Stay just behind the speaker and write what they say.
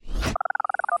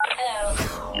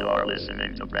You're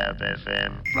listening to Rap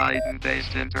FM.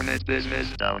 Brighton-based internet business.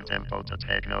 Down-tempo to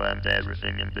techno and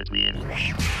everything in between.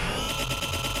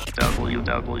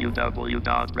 www.rap.fm.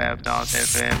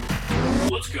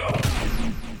 Let's go.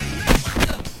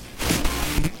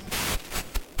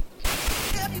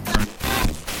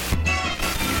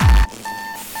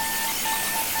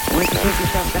 Once you take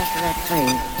yourself back to that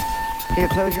place, you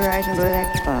close your eyes and go to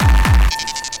that spot.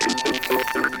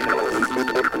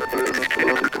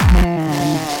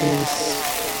 Mantis.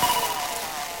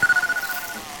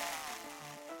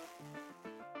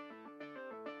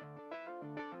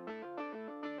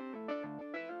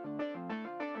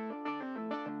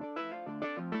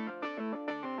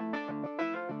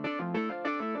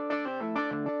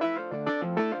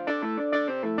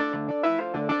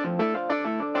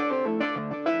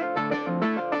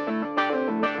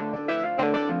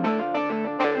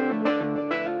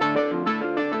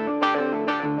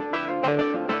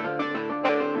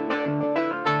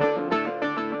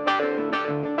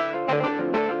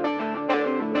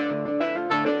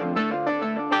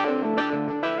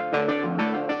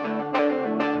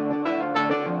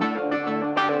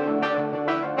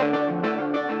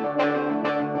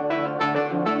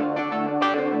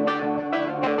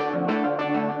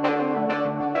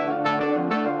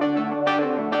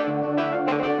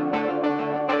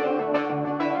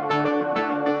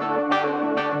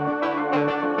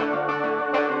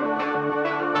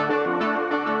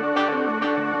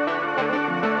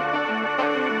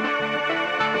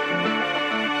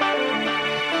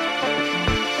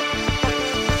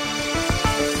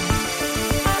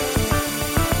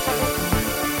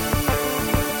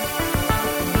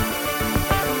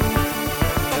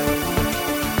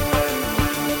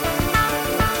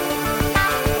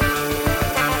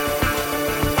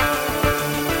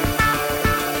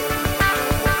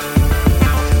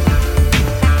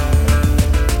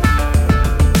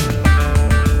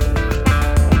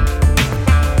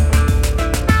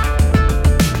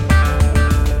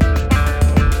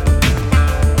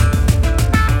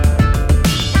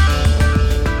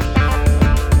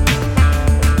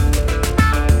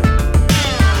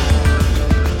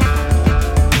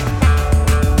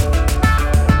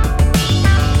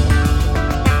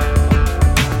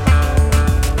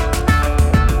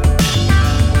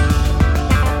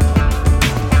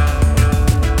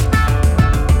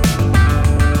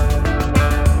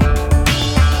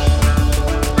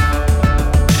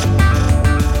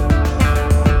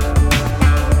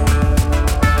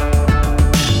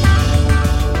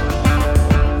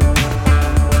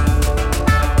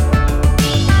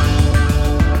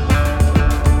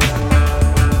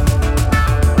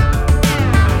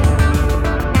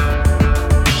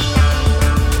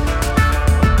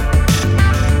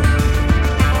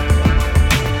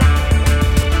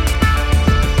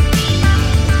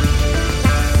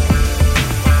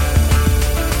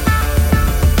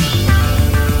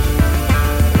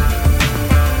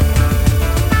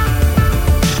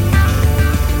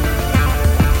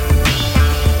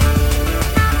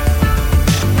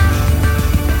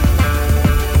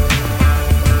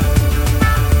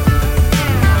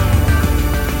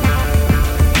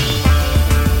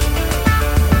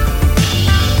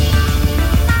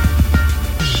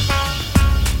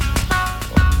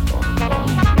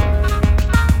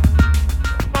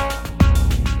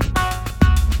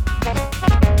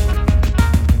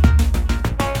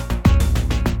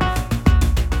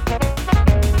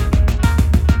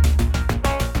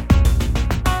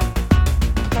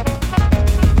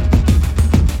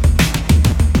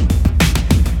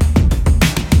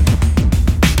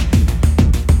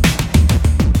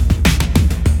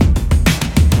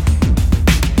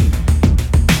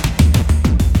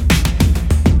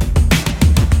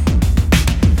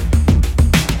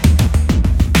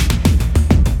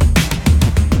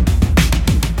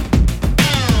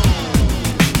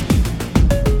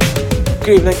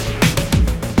 Good evening.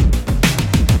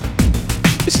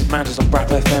 This is Mantis on Rap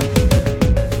FM.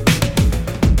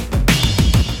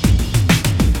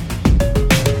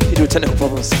 Due to a technical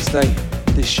problem on Saturday,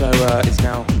 this show is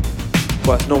now,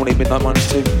 well, it's normally midnight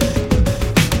 -2.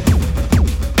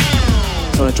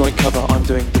 So on a joint cover, I'm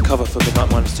doing the cover for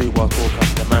midnight -2 while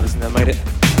broadcasting. Mantis and then made it.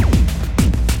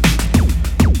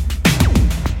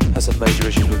 Has some major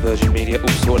issues with Virgin Media, all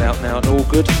sorted out now and all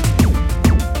good.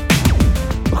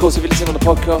 Of course, if you're listening on the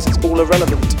podcast, it's all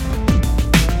irrelevant.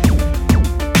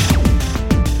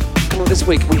 Well, this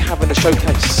week we have in the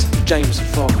showcase James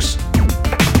Fox.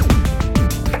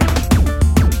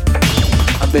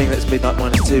 And being that it's midnight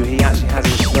 -2, he actually has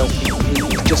his first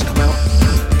EP just come out.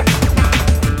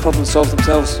 Problem solved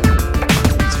themselves.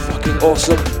 It's fucking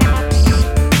awesome.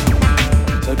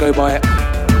 So go buy it.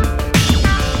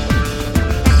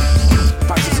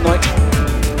 tonight.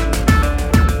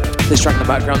 This track in the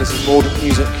background, this is Mordant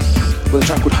Music with a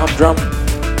track called Humdrum.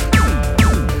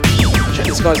 Check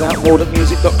these guys out,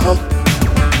 mordantmusic.com.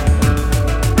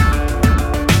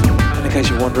 And in case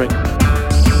you're wondering, if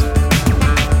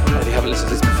you haven't listened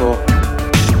to this before,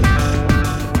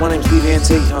 my name's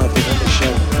DVNT, I've been on this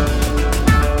show.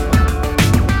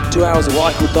 2 hours of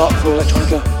what I call dark floor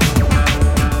electronica.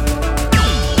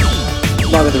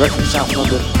 Live and direct from South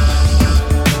London.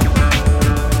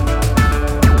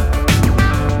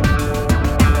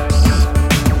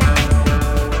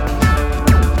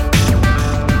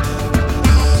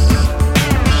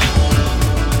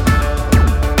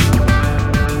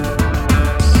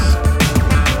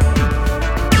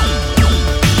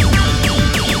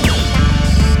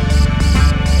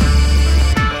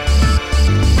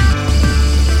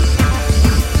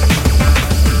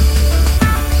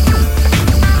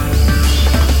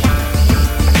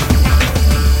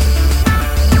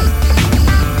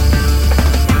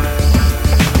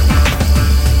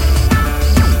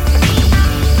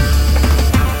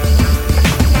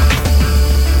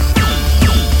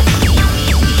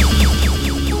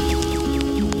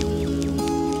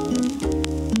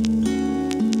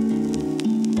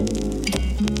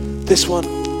 This one,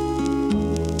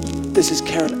 this is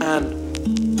Karen Ann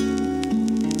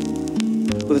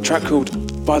with a track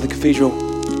called By the Cathedral.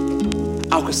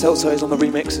 Alka-Seltzer is on the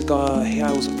remix. A guy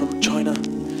hails from China.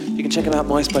 You can check him out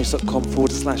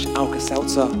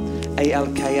myspace.com/Alka-Seltzer, ALKASELTZA.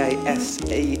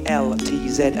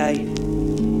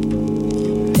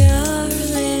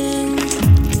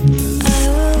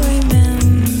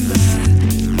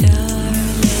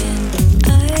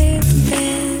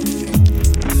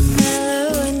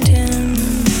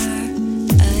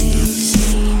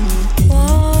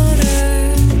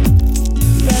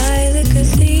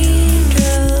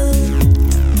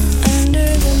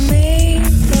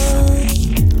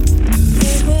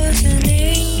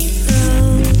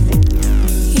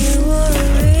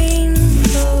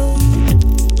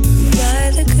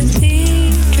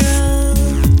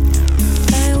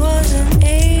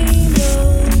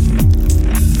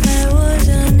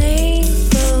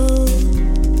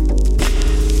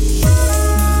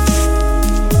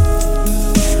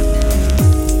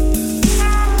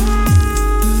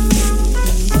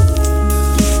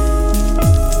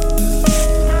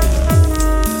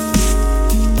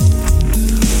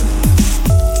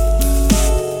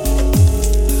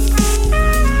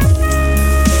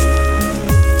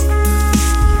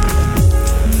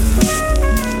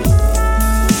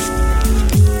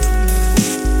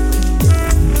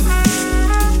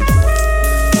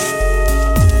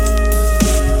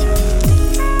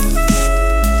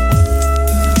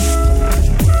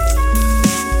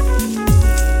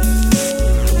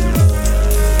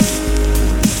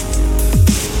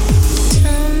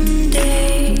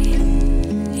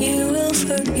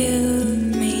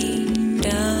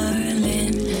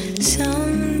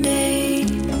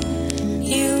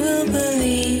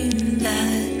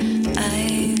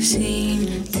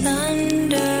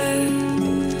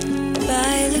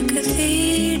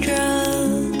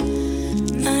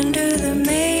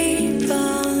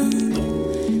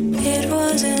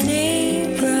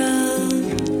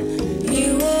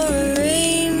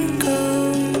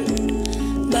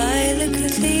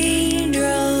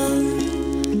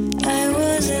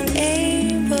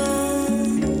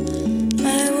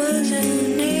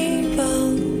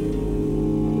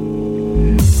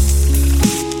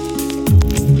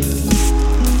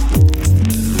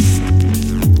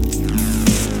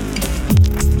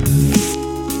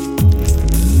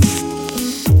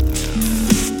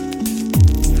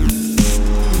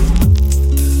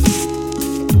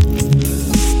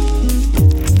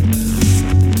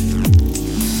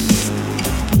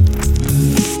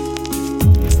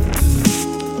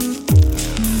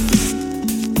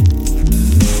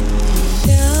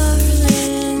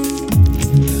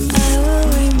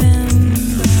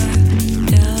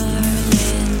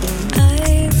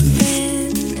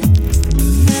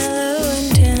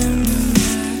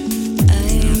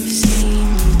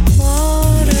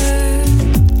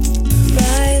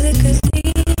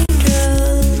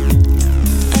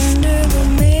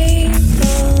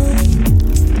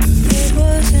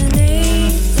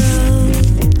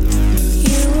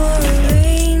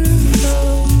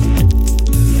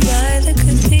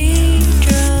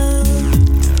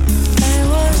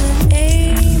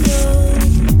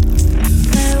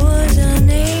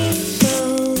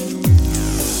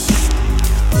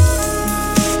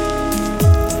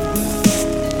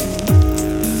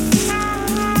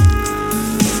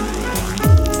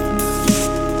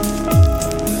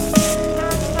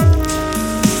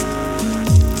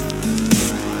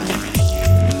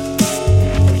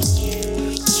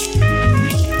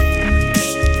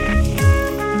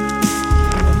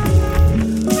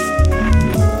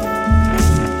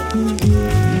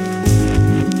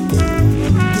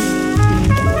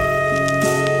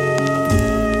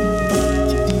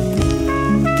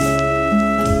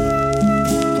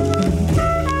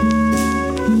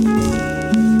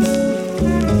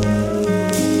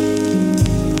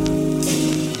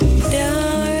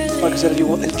 Like I said, if you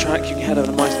want this track, you can head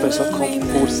over to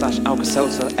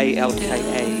myspace.com/Alka-Seltzer,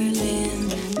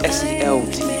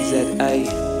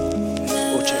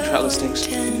 ALKASELTZA, or check track listings,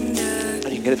 and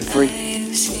you can get it for free.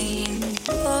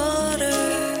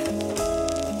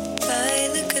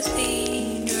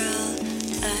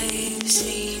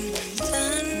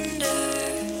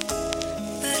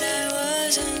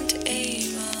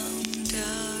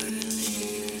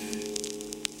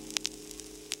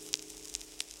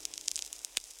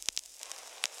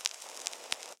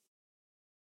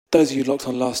 Those of you locked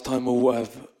on last time will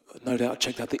have no doubt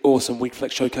checked out the awesome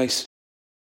Weekflex showcase.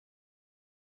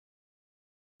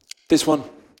 This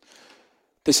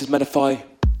is Medify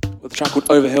with a track called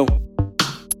Overhill,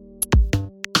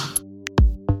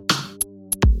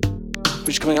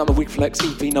 which is coming out on the Weekflex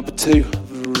EP number 2,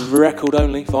 record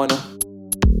only, vinyl.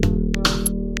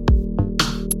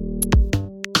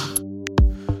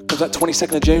 Comes out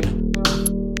 22nd of June.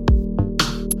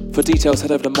 For details,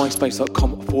 head over to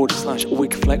myspace.com/Weekflex or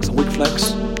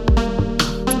Weekflex.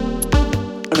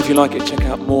 And if you like it, check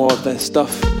out more of their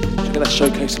stuff. Check out their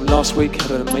showcase from last week.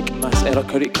 Head over to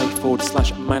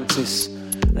makemass.co.uk/Mantis.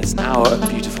 And it's an hour of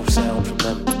beautiful sound from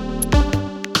them.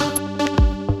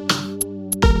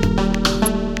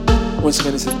 Once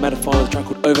again, this is Medify with a track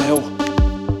called Overhill.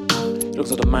 It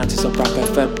looks like a Mantis on Rap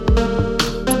FM.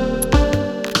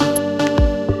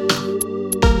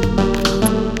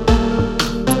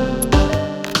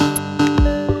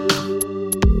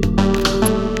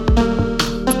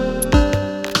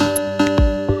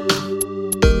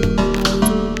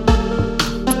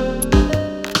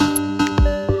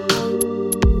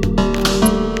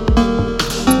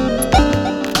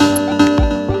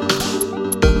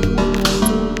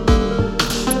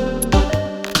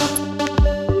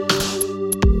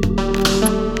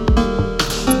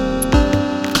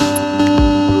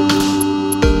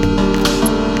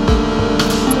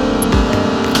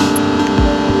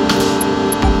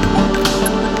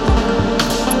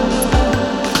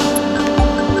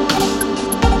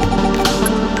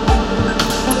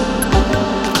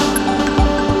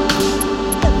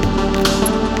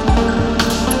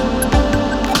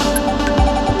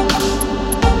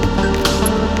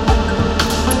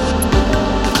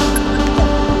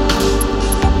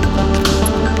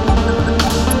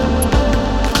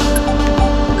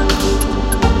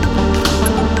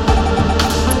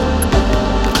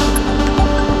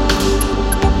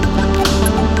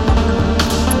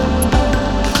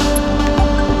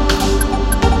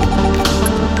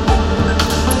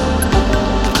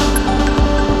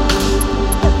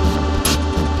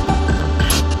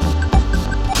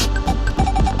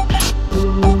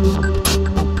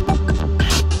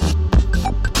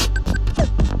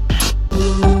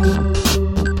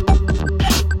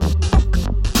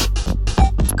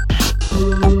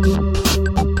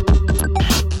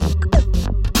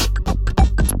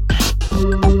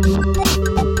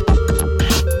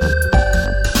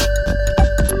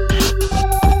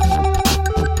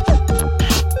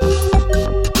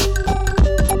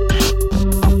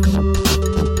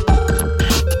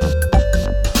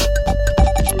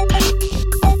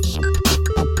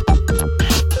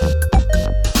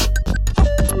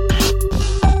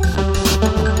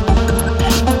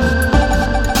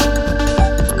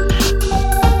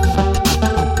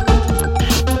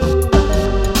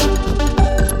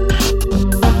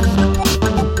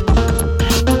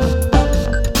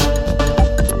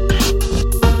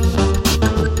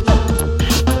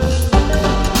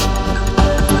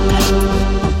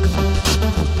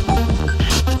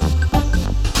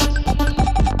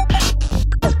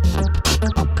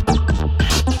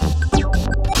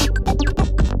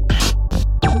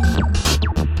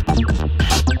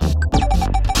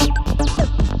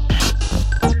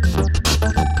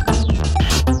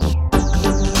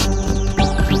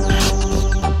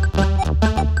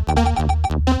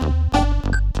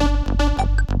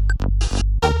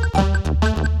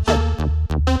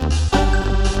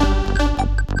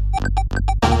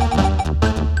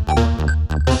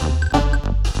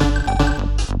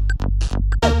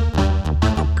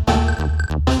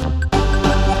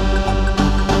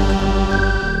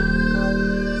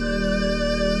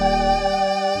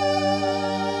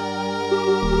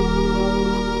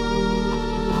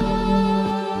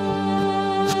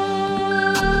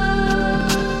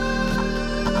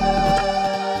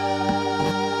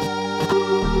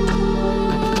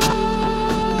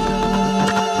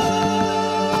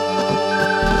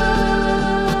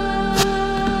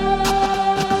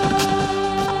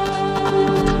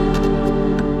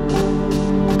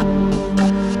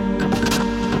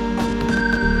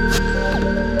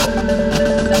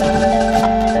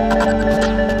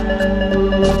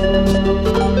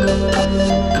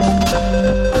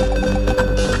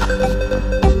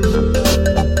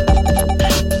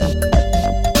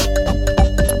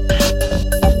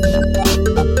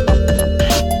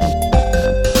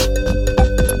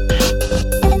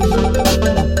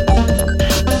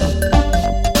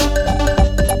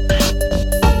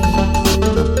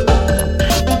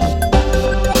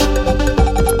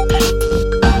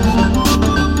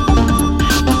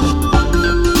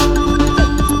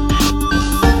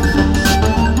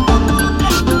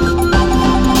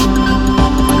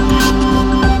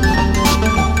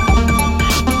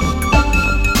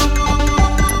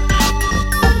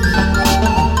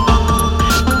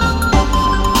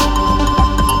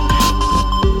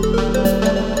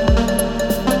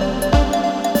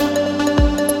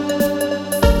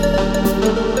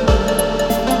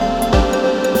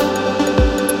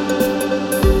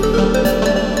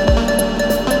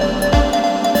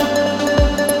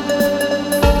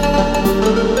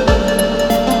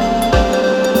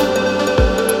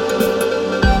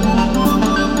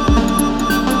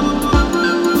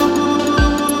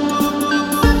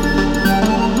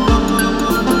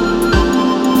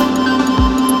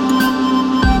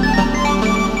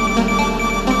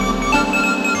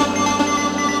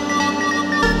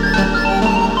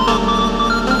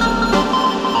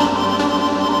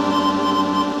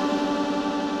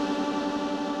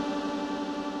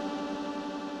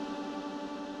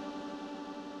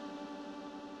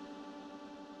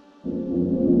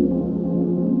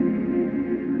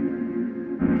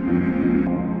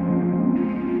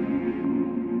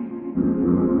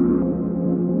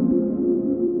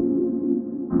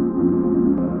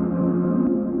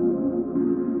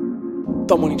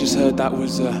 That one you just heard, that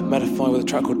was Medify with a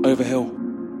track called Overhill.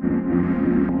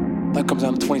 That comes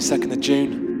out on the 22nd of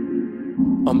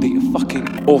June on the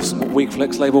fucking awesome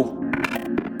Weakflex label.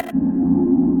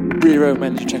 Really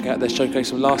recommend you check out their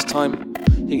showcase from last time.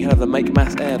 You can head over to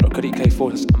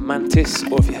makemasair.co.uk/Mantis,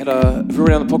 or if you're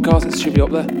already on the podcast, it should be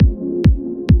up there.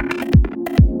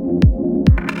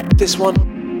 This one.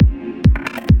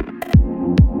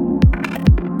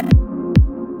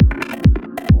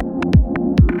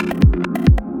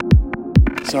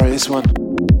 Sorry, this one.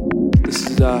 This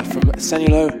is from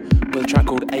Senulo with a track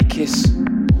called A Kiss.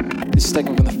 This is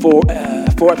taken from the four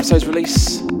episodes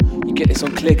release. You can get this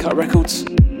on Clear Cut Records.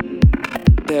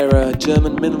 They're a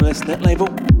German minimalist net label,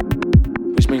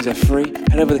 which means they're free.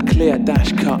 Head over to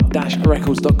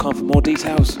clear-cut-records.com for more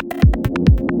details.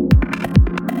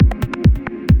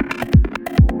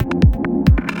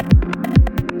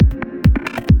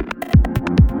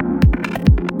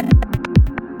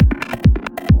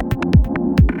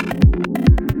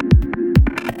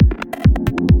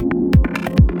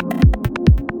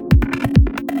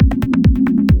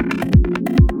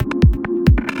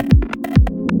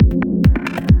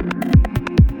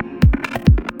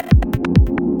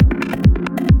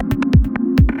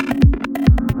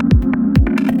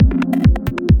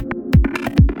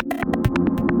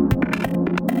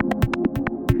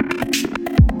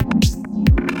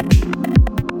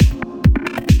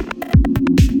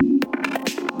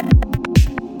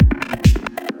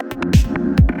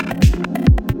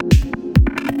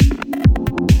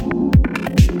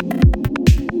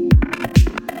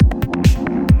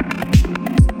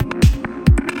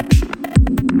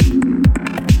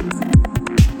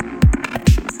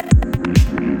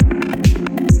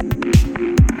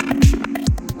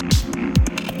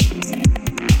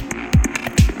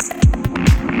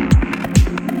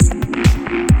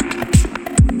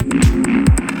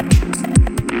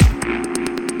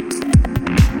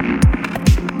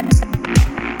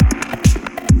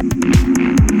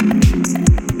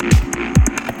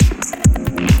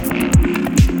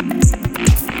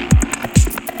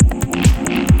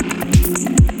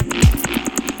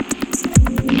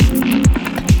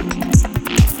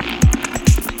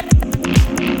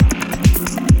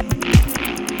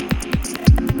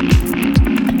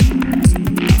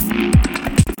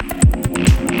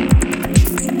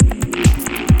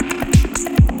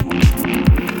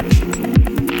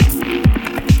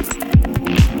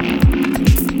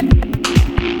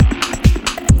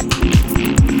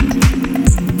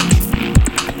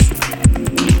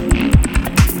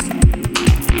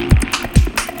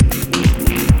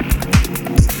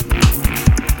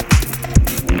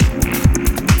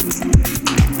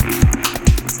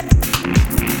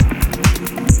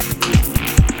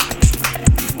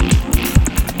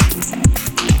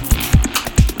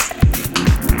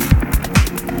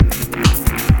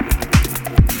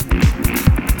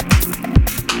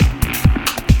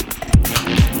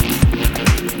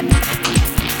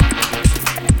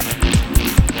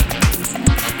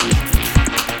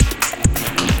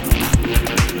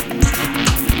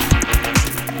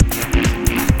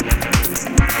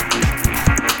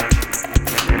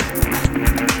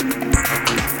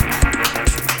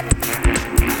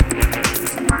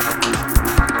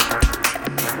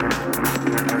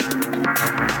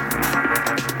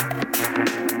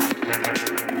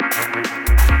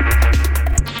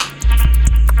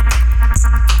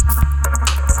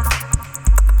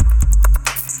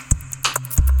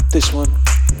 This one.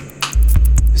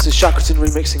 This is Shackleton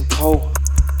remixing Pole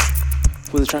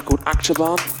with a track called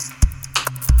Achterbahn.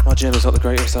 My German's not the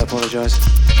greatest, I apologise.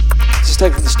 This is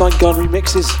taken from the Steingarn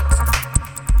remixes.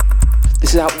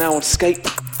 This is out now on Scape.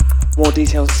 More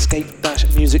details at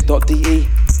scape-music.de.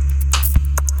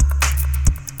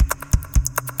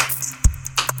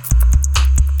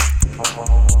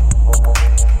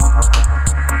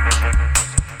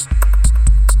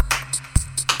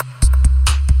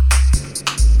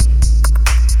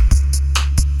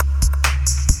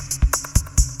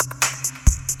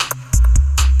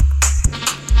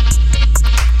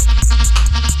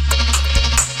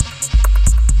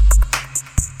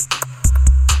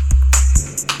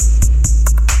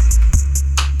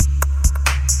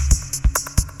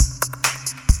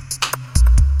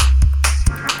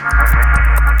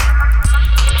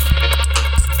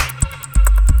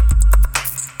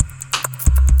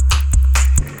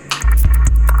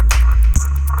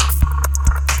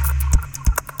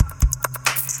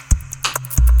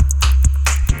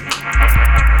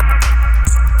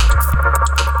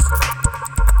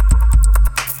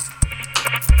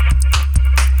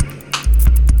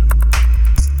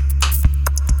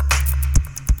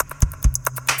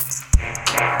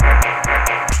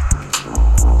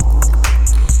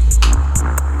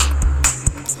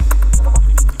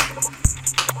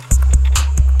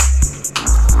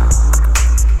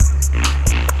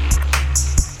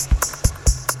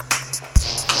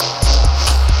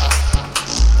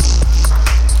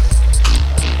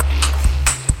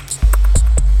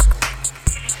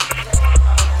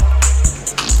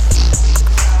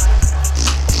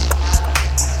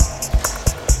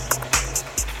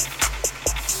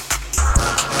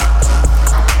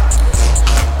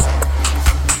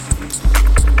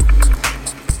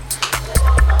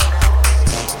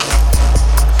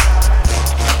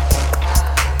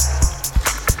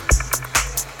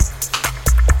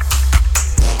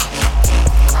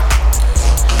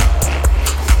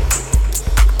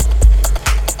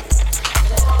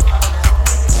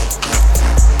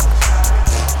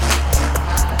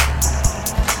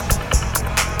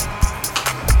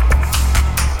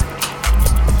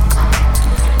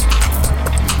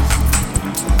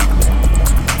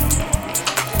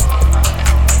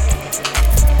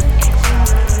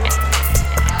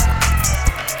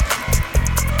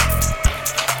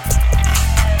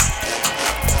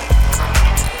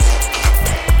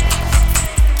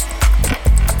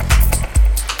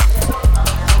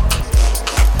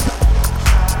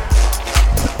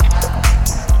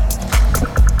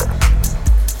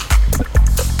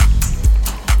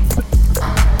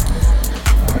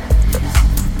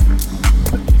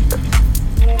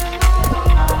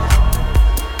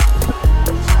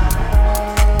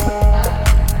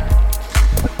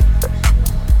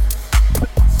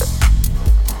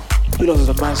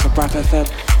 Dance on BRAP FM.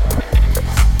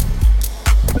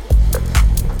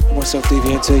 Myself,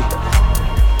 DVNT.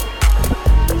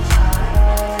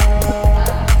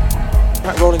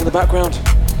 Track rolling in the background.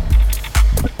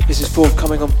 This is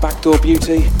forthcoming on Backdoor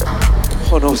Beauty.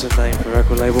 What an awesome name for a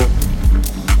record label.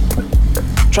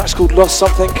 Track's called Lost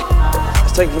Something.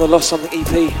 It's taken from the Lost Something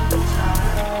EP.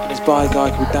 And it's by a guy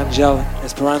called D'Angel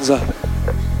Esperanza.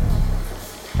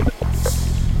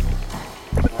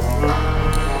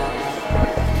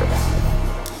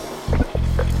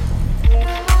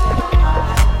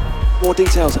 More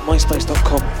details at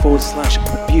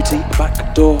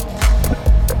myspace.com/beautybackdoor.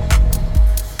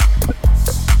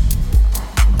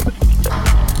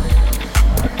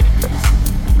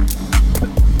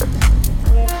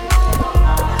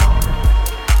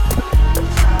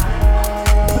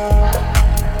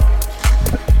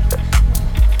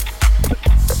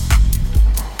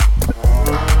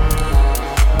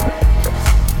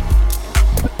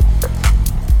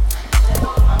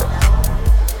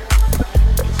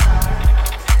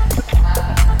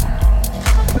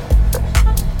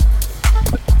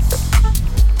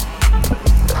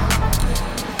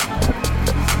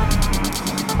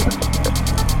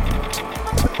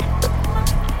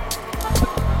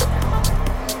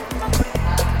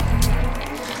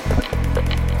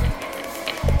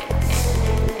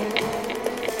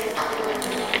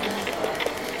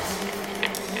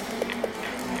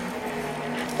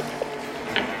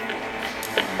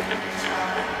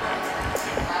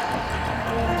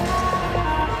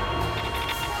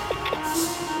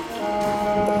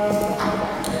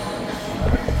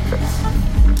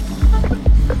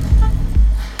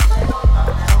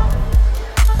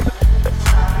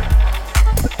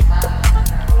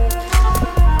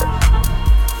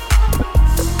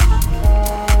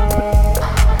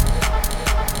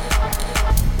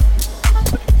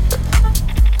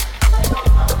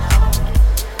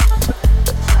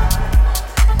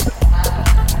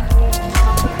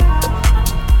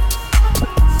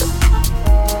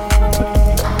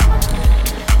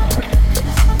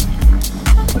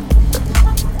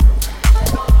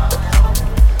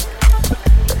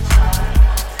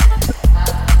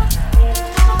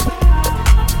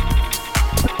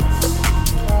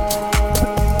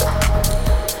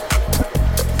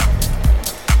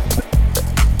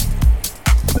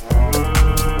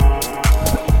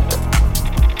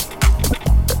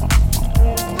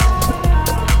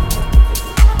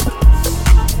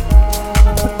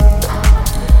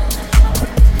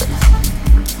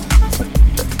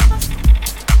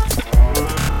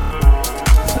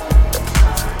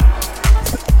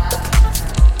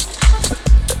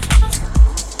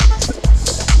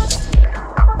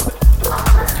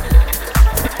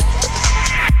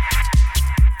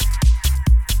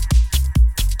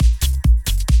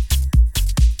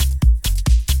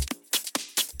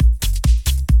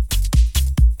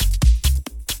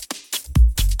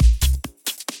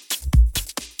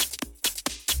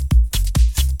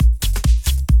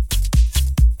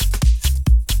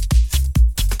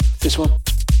 This one,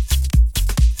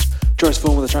 Joyce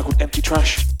Vaughan with a track called Empty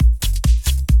Trash.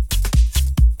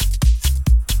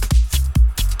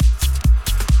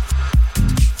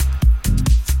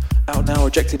 Out now,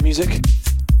 Rejected Music,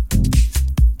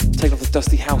 taken off the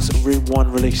Dusty House at Room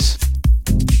 1 release.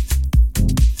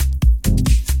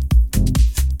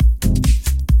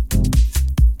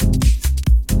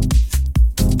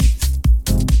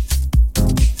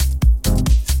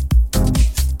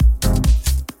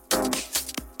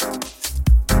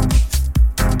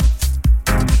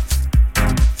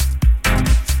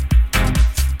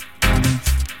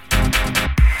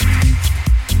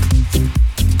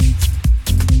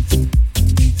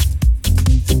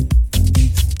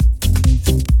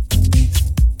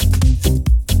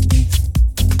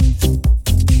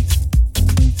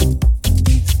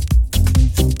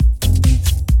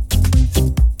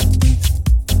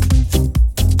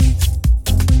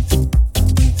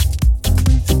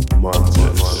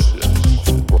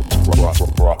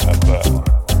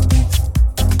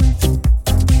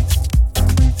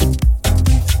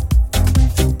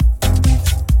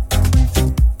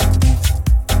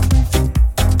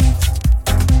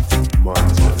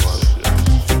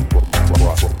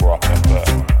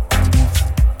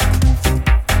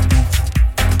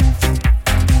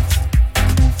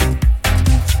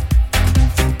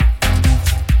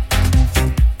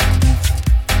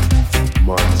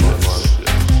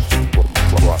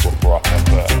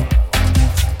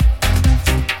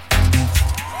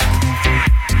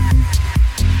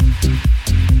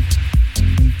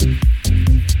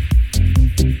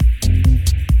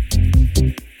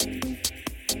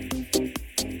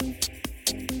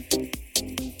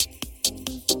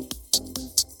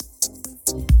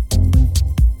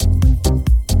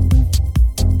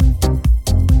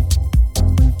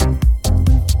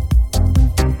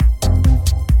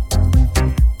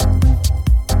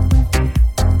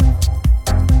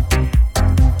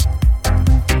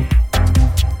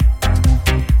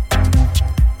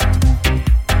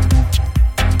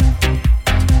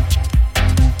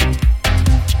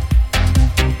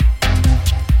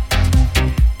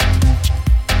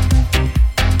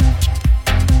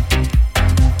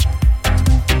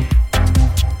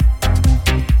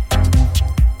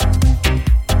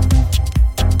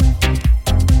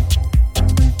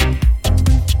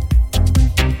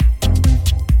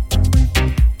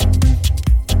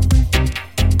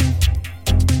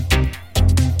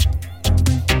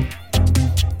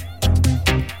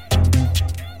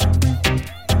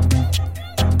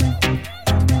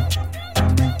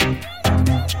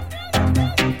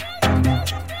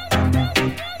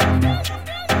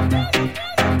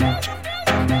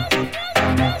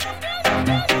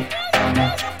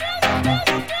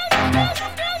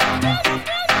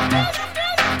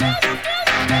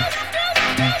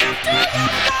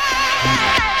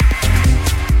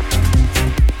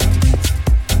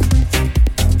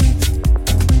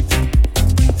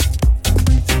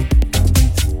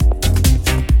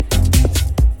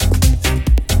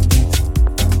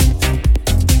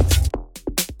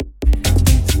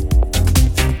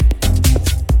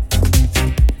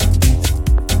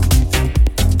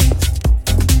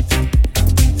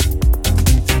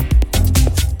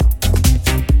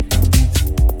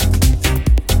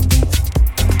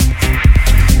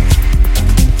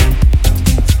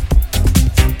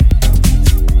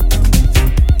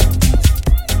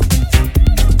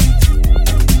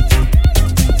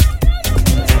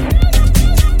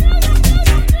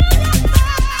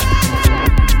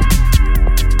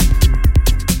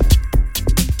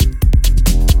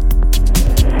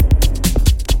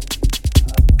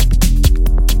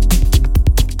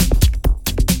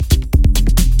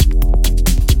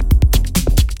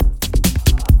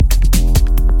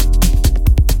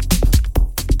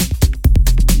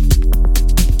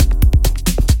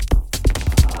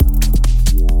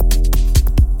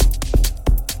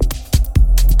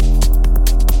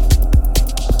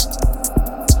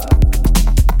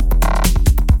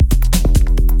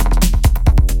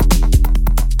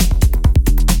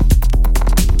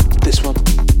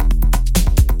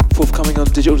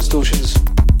 Digital Distortions,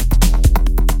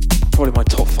 probably my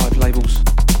top 5 labels.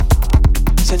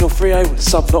 Senor Frio,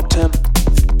 Sub Nocturne.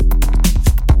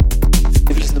 If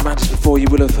you listened to Mantis before, you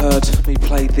will have heard me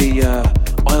play the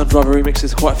Ion Driver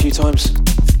remixes quite a few times.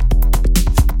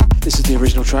 This is the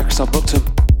original track, Sub Nocturne.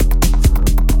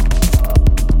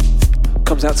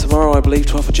 Comes out tomorrow, I believe,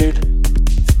 12th of June.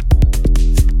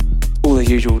 All the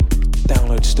usual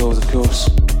download stores, of course.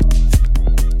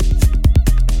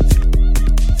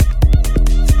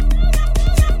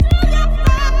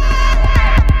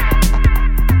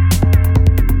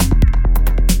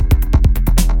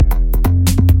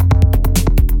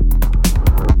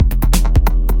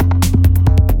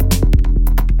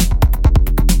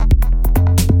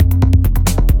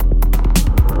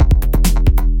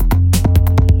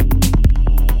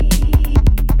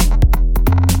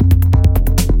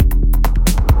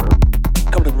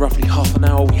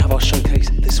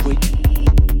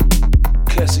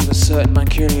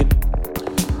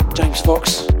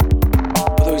 Fox,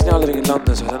 although he's now living in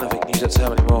London, so I don't know if he can use that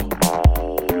term anymore.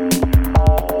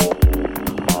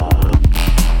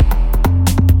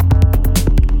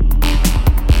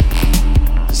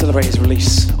 To celebrate his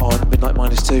release on Midnight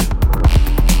Minus 2,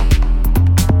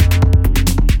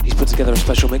 he's put together a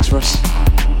special mix for us.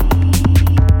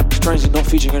 Strangely not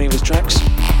featuring any of his tracks,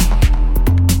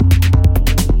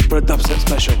 but a dubstep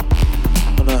special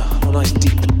on a nice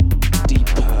deep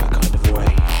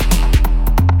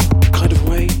kind of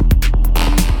way.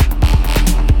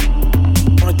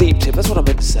 On a deep tip, that's what I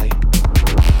meant to say.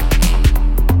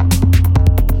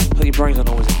 But your brains aren't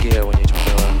always in gear when you're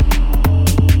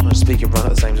trying to speak and run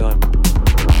at the same time.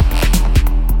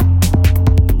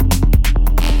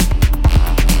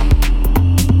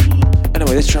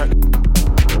 Anyway, this track,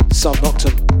 Sub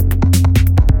Nocturne,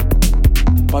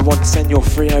 by one Senor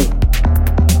Frio,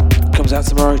 comes out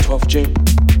tomorrow, 12th June.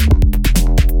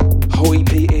 Whole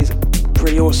EP is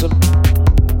pretty awesome.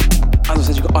 As I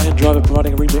said, you've got Ion Driver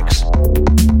providing a remix.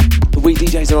 The Wii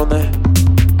DJs are on there.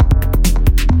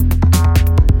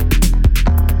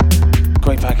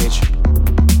 Great package.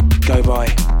 Go buy.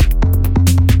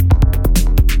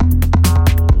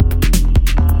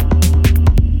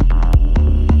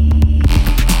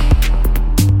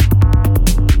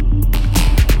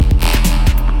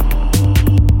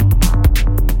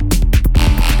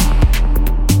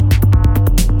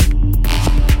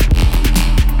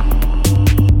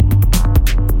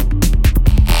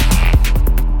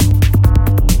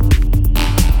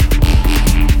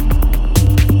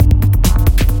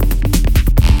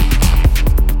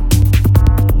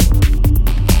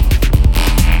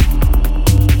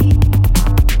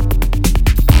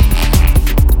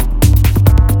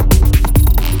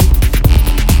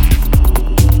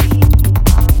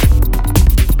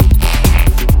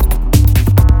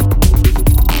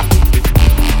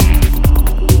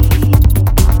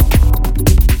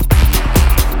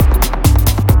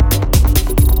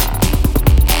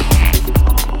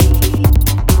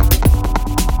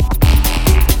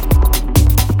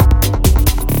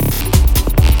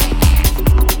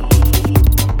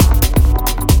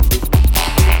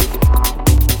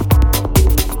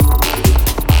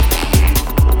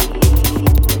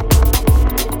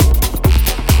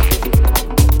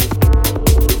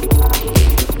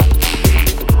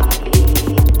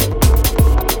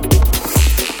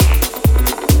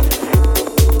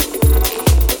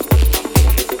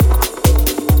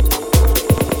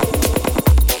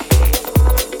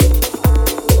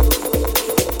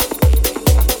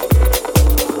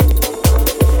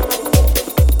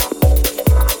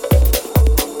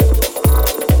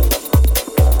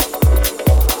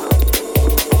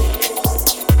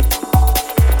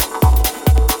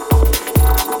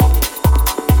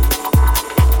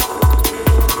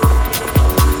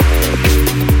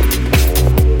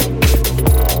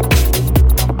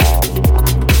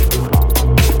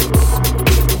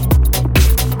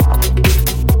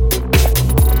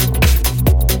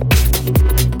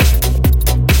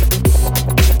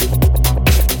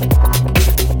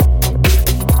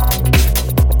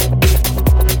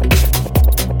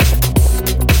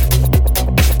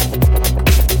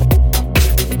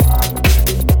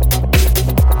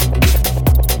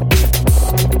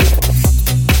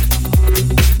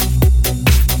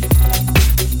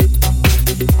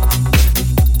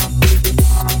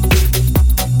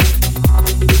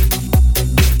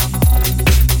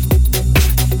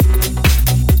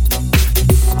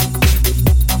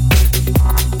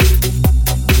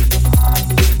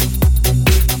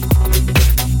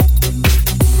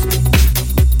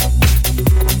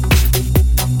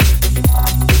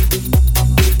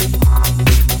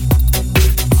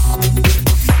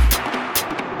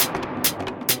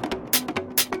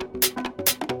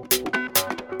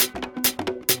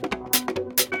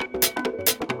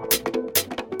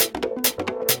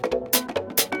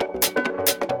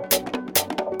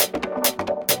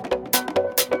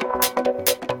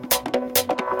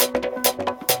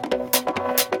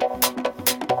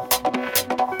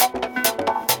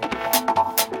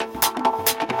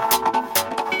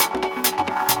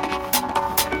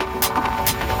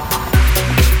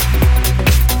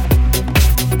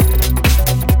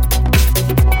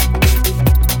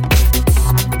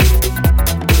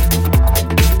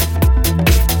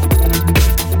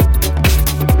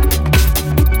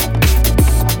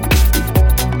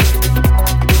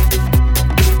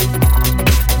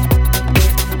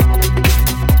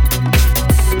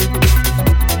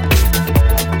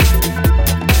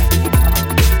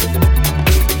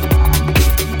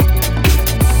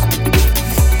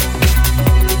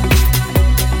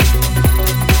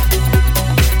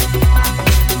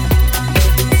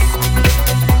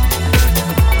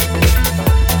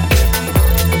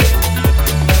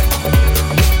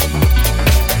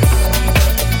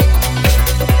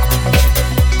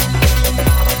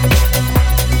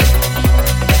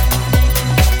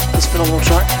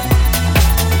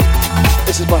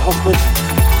 remixes by Hoffman.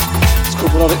 It's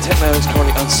called Melodic Techno, it's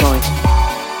currently unsigned.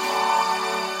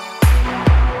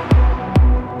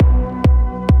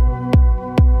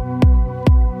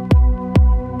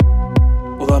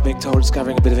 Although I'm being told it's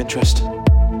gathering a bit of interest,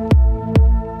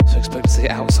 so expect to see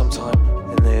it out sometime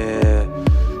in the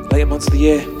later months of the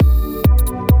year.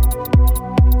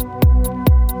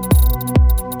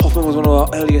 Hoffman was one of our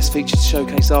earliest featured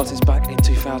showcase artists back in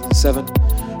 2007. He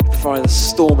provided a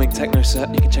storming techno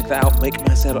set. You can check that out,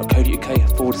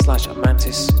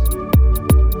 makemansound.co.uk/Mantis.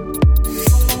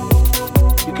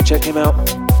 You can check him out,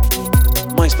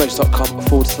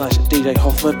 myspace.com/DJ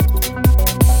Hoffman.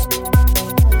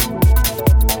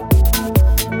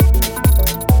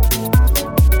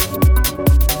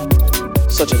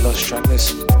 Such a lush track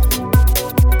this.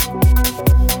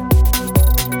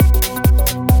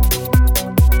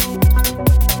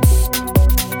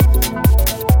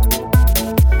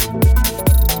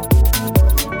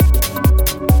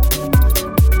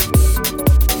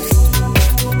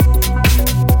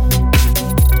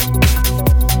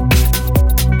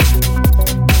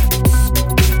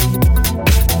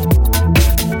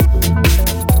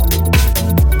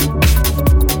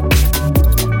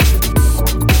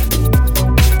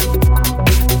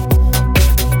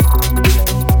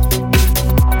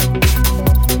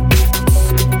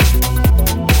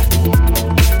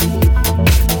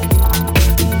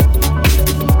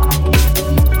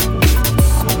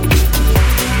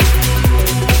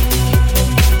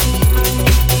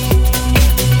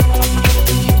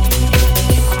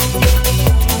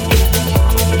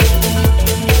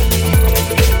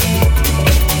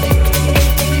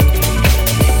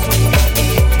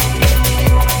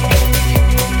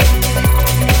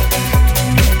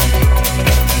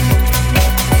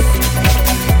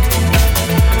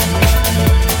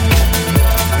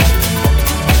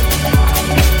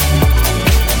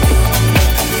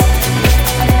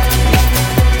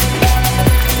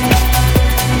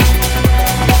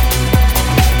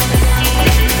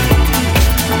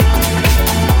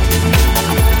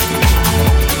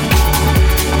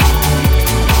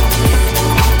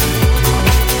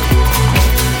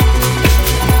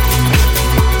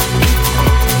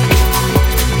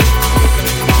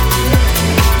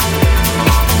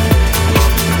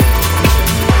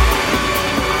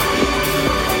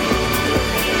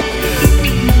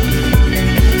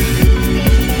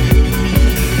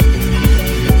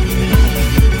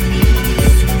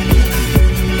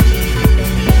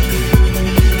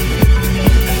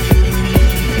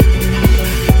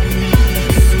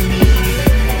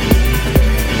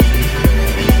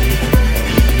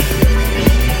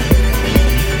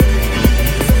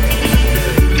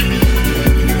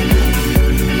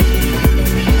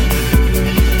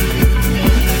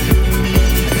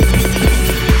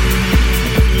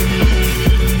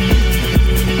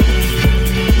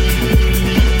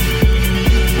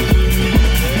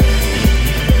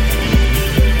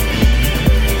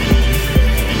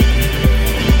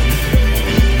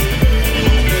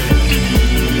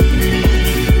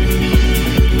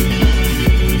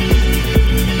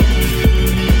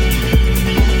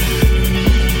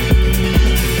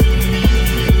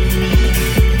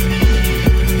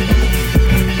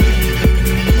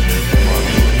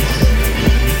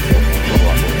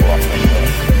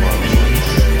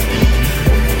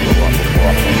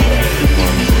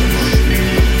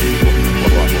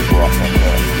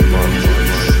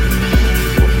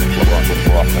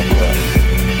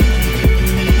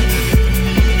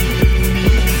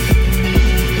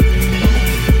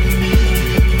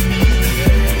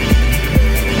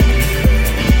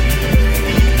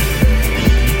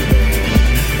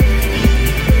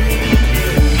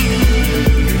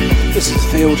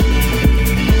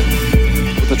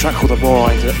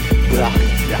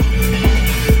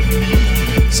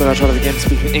 So I'll try that again,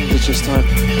 speaking English this time.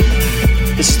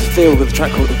 This is The Field with a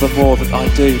track called The More That I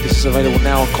Do. This is available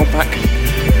now on Compact.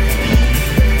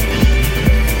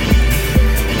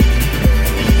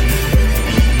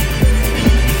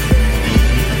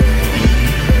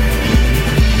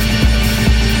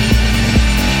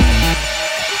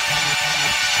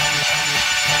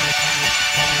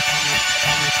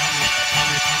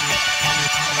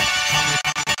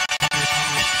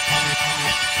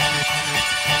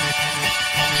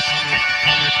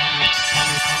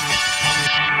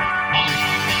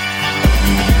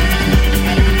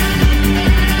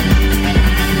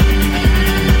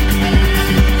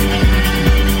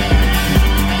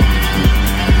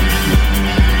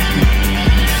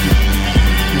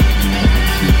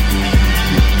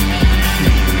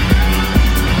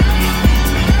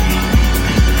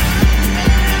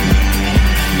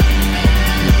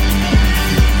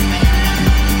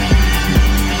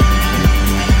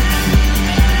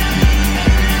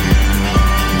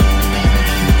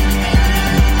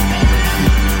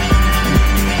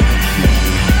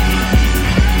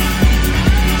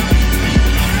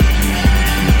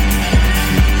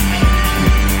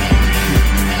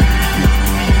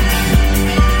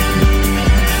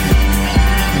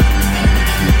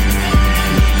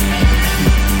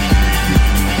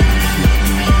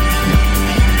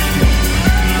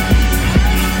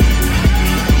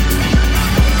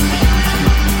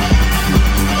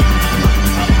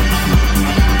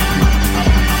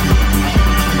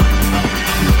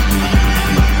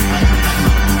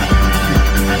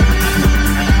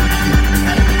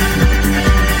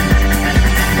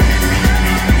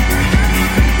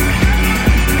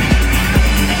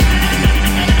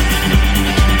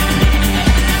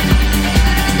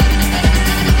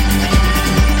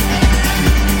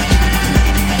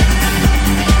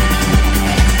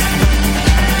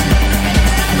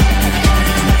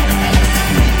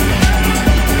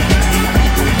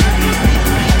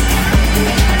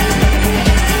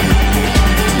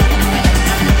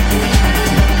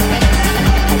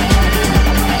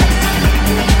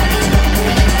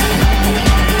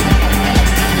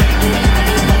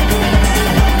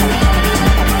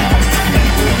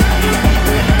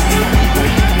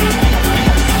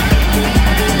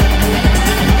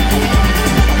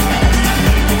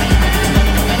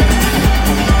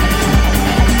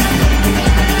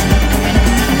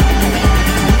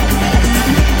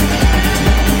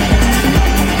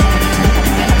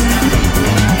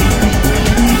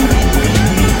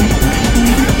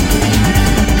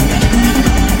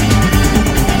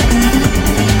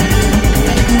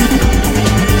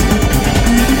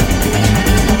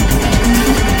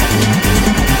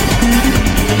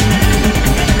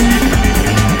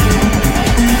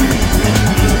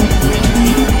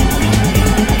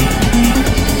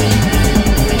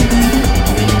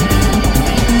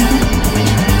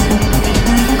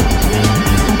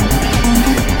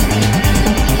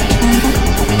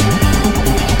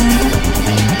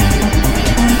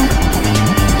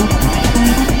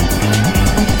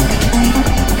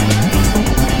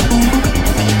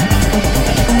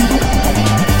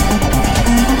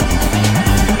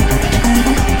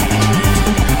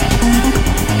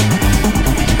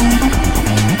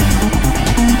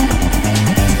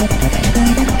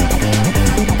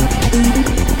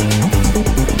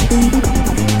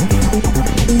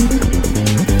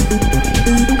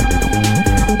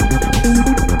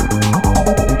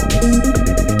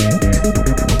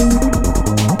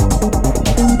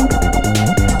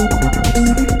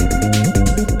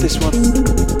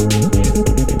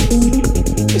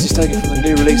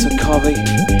 release on Carvey.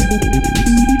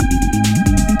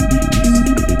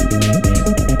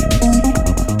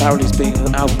 That release being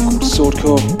an album called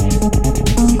Swordcore.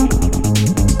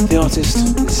 The artist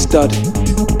is Stud.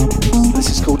 This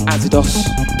is called Azidos,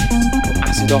 or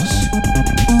Acidos.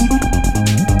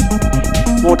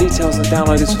 More details and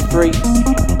download this for free.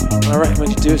 And I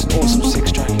recommend you do it. It's an awesome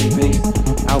 6-track EP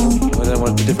album. I don't know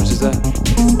what the difference is there.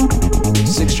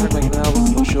 6-track making an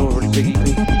album, not sure, really big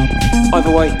EP.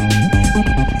 Either way,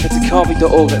 head to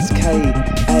carvey.org, that's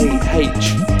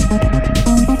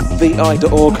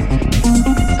KAHVI.org.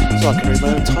 So I can read my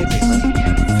own typing, man.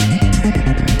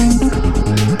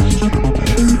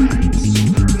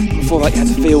 Before that, you had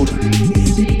the Field, a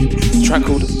track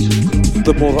called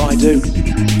The More That I Do.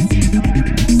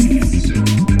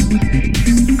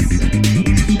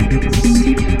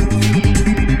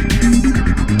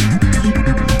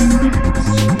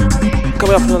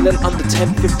 Coming up in a little under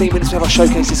 10-15 minutes, we have our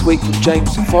showcase this week from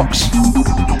James Fox.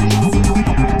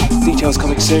 Details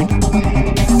coming soon.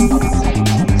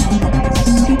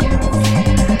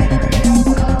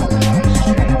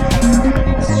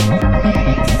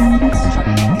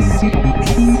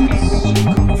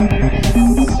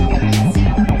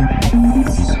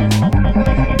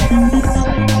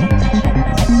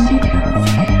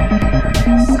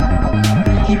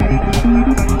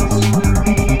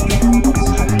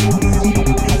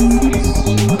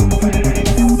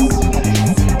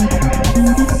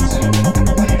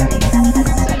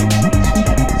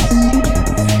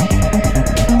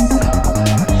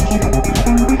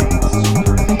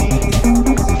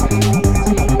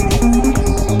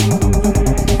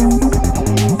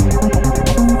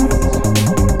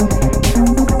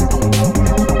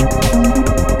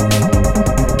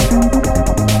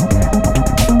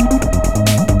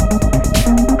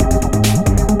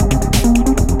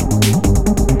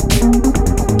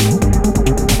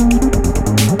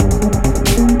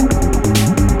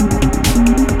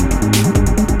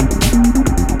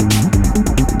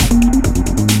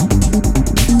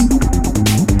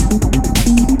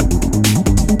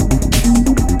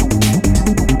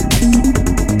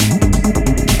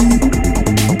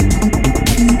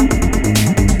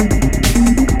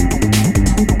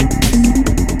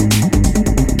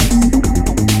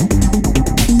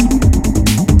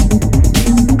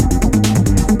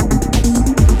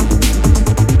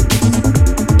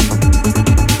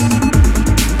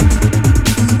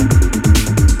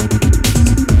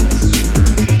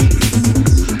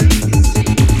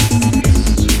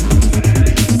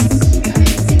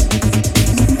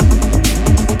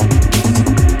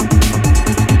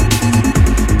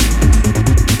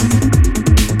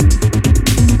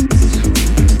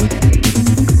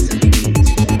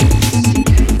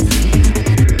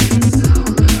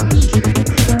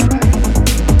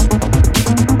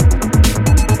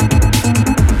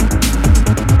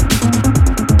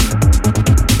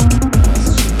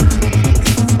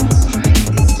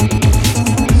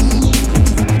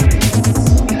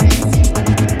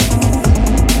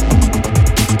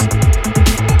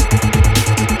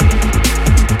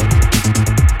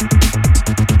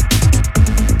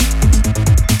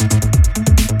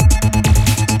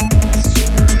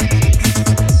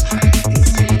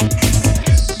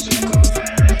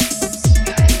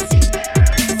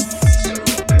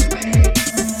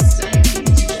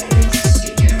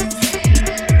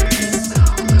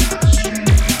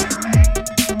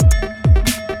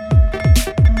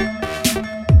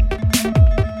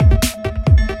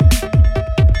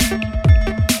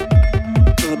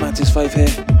 Fave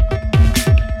here.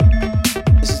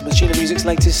 This is Machina Music's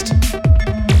latest.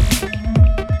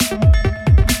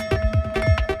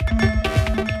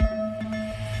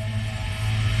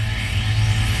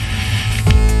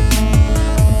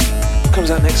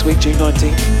 Comes out next week, June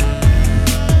 19th.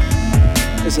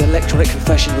 There's an electronic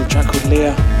confession with a track called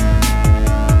Leah.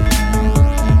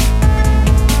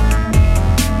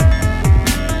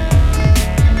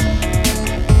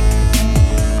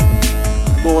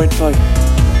 More info,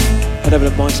 head over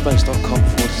to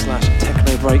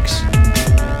myspace.com/technobreaks.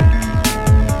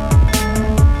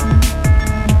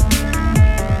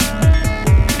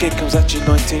 Gig comes out June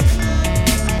 19th.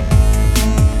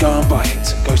 Go and buy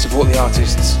it. Go support the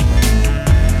artists.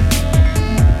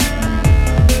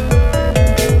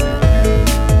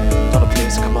 Not a plea,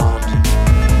 it's a command.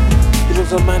 You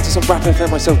look on Mantis on Rap FM,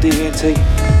 myself, DVNT.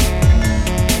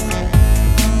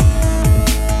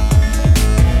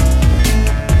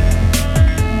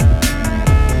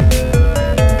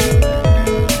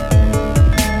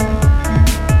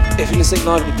 If you're listening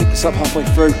live and you pick this up halfway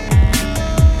through,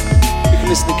 you can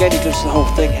listen again, you can listen to the whole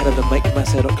thing, head over to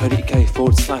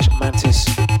makematter.co.uk/Mantis.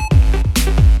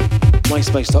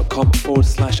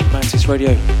 myspace.com/Mantis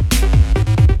Radio.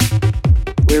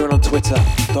 We're on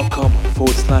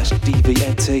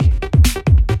twitter.com/DVNT.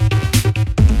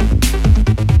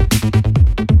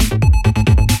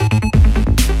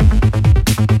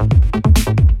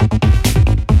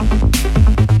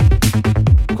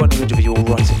 I've got an image of you all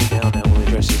writing it down now, all the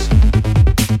addresses.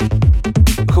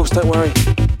 Of course, don't worry.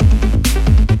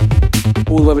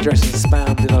 All the web addresses are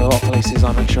spammed in a lot of places,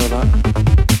 I make sure of that.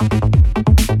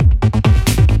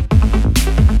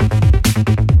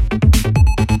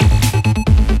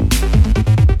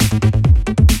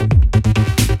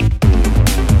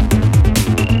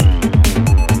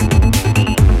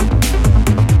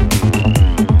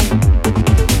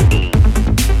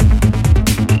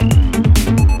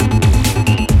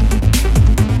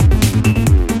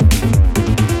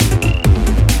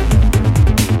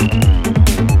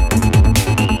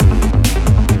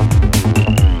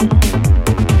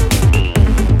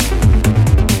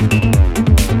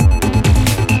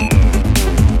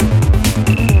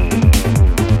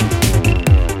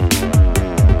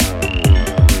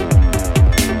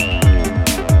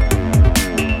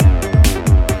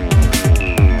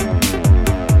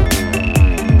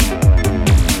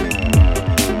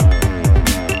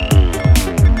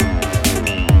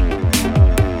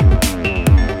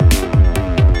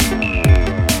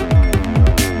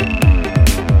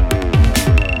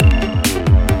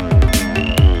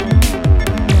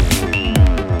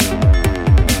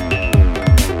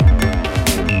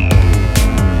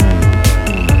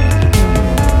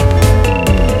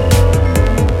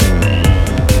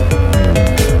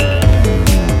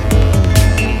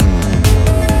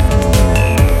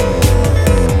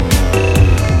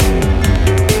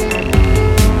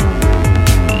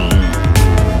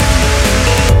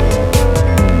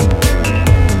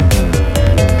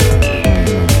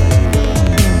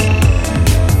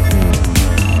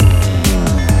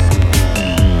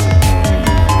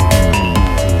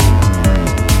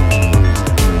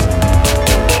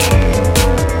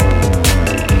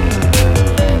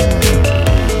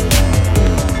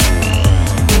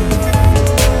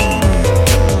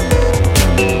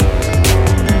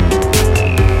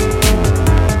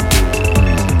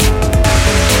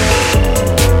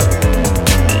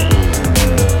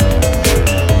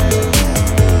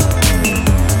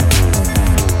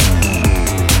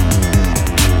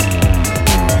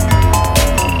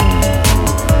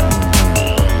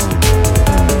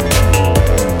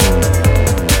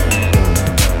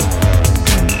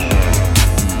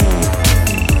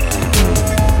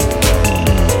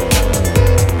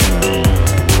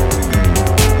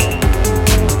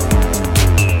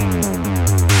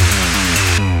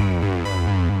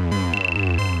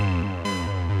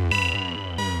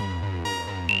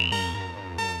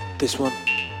 This one,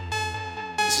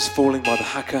 this is Falling by The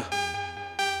Hacker.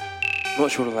 Not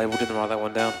sure the label, didn't write that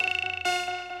one down.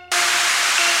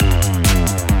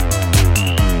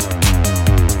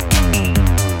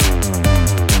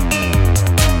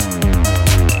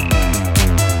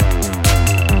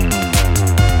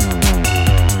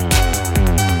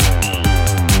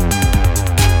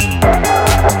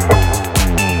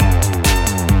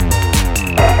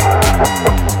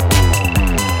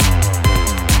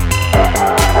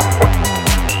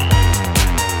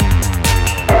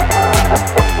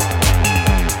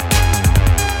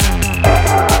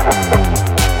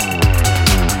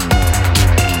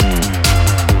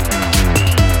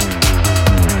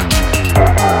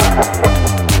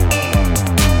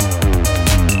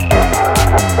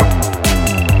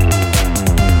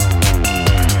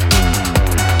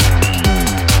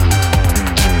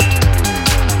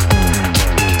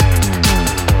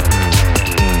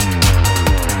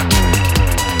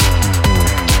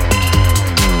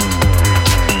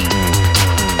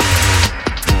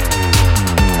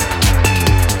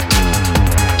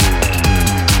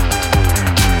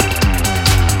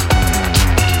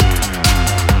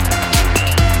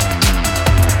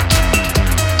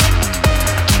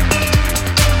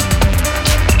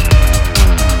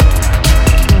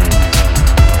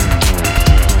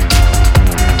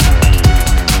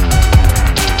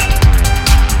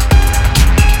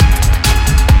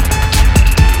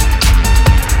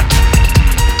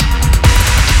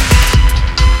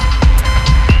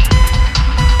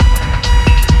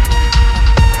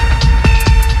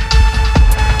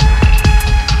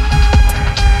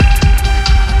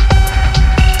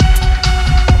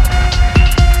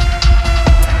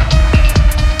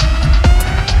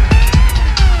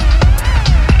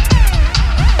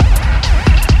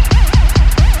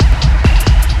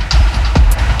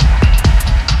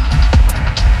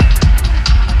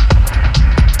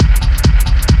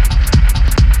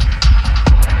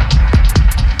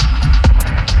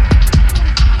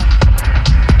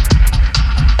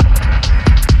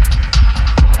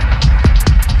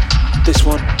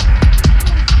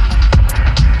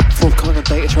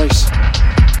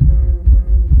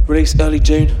 Released early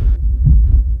June.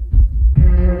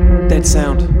 Dead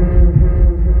Sound.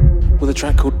 With a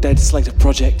track called Dead Slater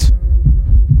Project.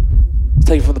 It's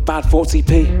taken from the Bad Thoughts EP.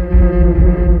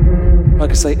 Like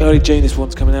I say, early June this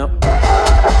one's coming out.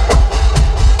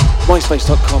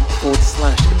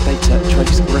 MySpace.com/Data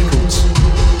Trace Records.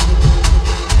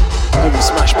 Home of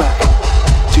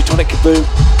Smashback, Teutonic Kaboom.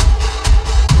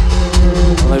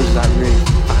 And loads of that really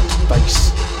fat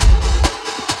bass.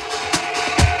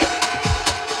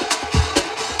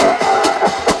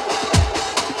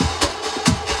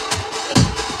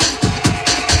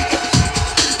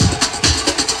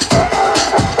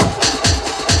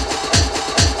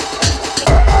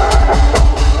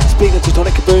 Speaking of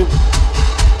Teutonic Kaboom,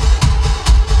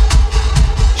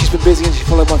 she's been busy and she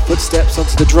followed my footsteps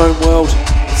onto the drone world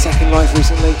and Second Life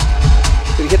recently.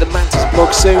 Gonna hit the Mantis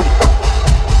blog soon.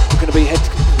 We're gonna be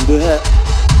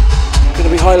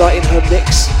highlighting her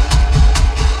mix.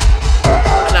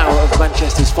 An hour of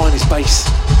Manchester's finest bass.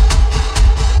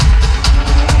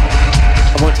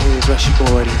 I won't tell you the address you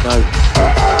already know.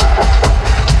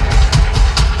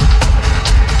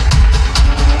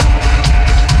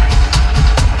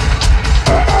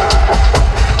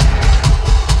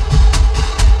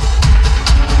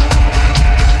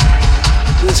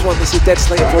 This is Dead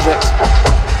Slater Project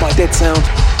by Dead Sound.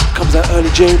 Comes out early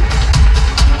June.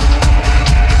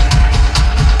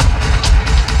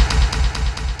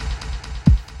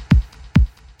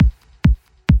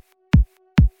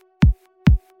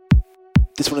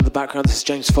 This one in the background, this is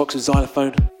James Fox with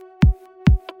Xylophone.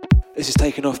 This is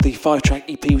taken off the 5-track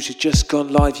EP which has just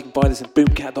gone live. You can buy this at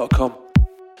boomcat.com.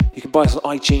 You can buy this on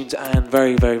iTunes and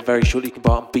very, very, very shortly you can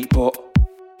buy it on Beatport.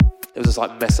 It was just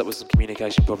like messed up with some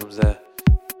communication problems there.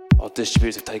 Our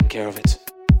distributors have taken care of it.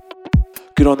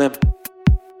 Good on them.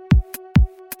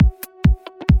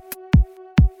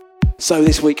 So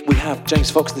this week we have James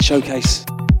Fox in the showcase.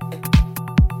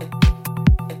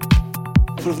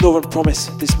 Full of Northern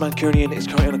Promise, this Mancunian is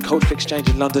currently on a cultural exchange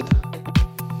in London.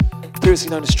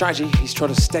 Previously known as Strategy, he's tried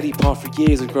a steady path for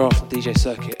years of growth on the DJ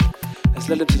circuit. That's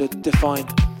led him to define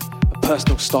a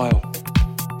personal style.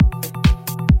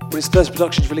 With his first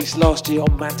productions released last year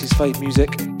on Mantis Fave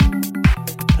Music,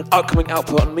 an upcoming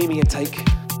output on Mimi and Take.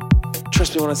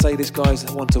 Trust me when I say this guy's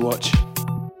one to watch.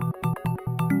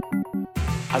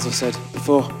 As I said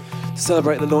before, to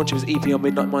celebrate the launch of his EP on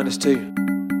Midnight Minus 2,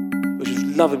 which was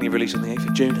lovingly released on the 8th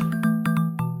of June,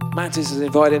 Mantis has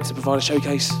invited him to provide a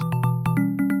showcase.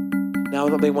 Now,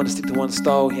 not being one to stick to one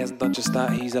style, he hasn't done just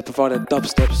that. He's provided a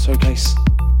dubstep showcase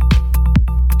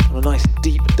on a nice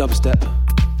deep dubstep,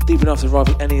 deep enough to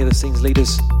rival any of the scene's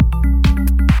leaders.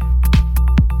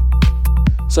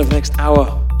 So for the next hour,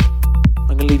 I'm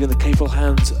going to leave you in the capable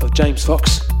hands of James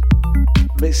Fox,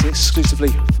 mixing exclusively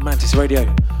for Mantis Radio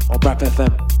on Brap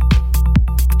FM.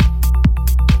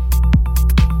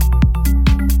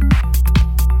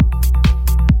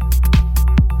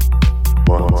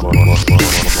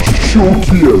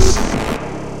 Showcase.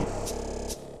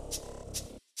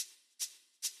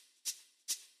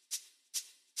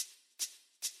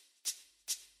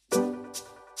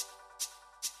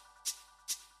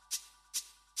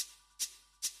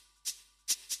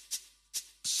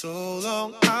 So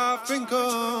long I've been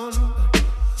gone,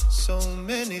 so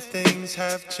many things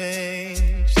have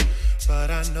changed,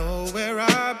 but I know where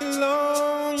I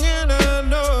belong, and I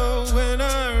know when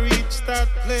I reach that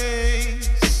place.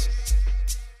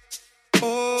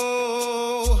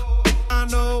 Oh, I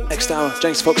know. Next hour,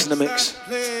 James Fox in the mix.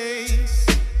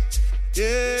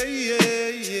 Yeah, yeah,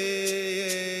 yeah.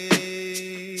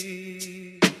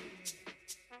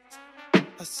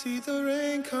 I see the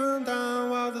rain come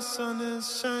down while the sun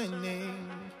is shining.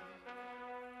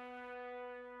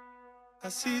 I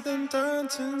see them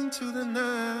dancing to the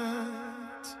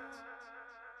night.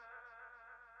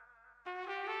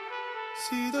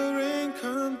 See the rain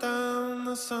come down,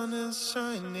 the sun is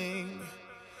shining.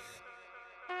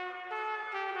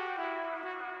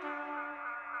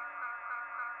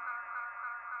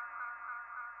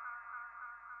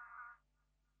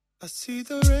 I see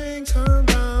the rain come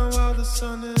down while the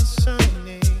sun is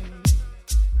shining.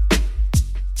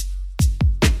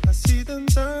 I see them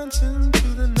dancing to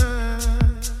the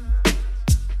night.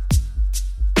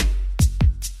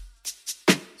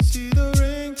 See the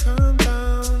rain come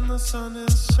down, the sun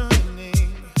is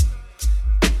shining.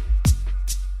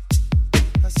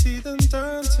 I see them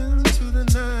dancing to the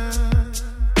night.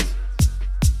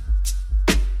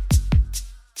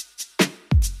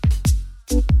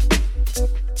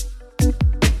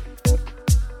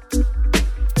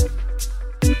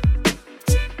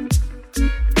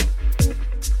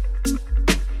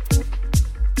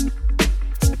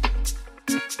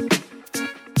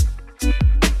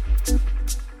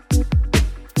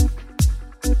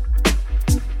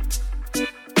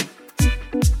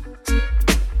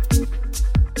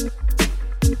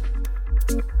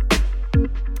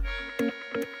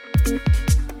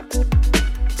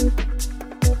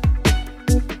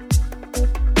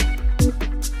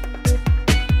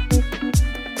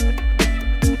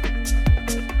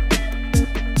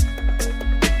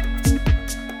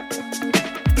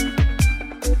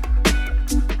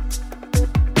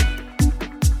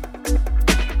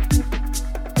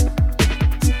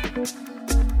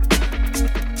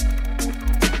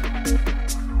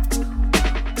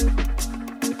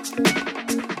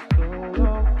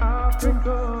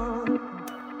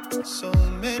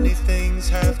 things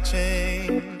have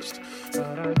changed,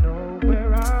 but I know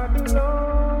where I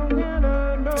belong, and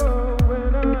I know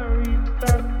when I reach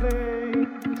that place.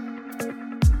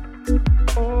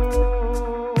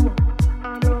 Oh,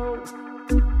 I know.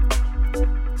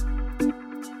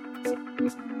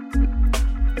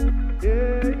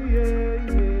 Yeah, yeah,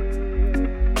 yeah.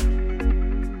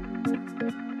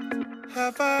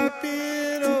 Have I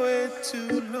been away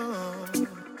too long?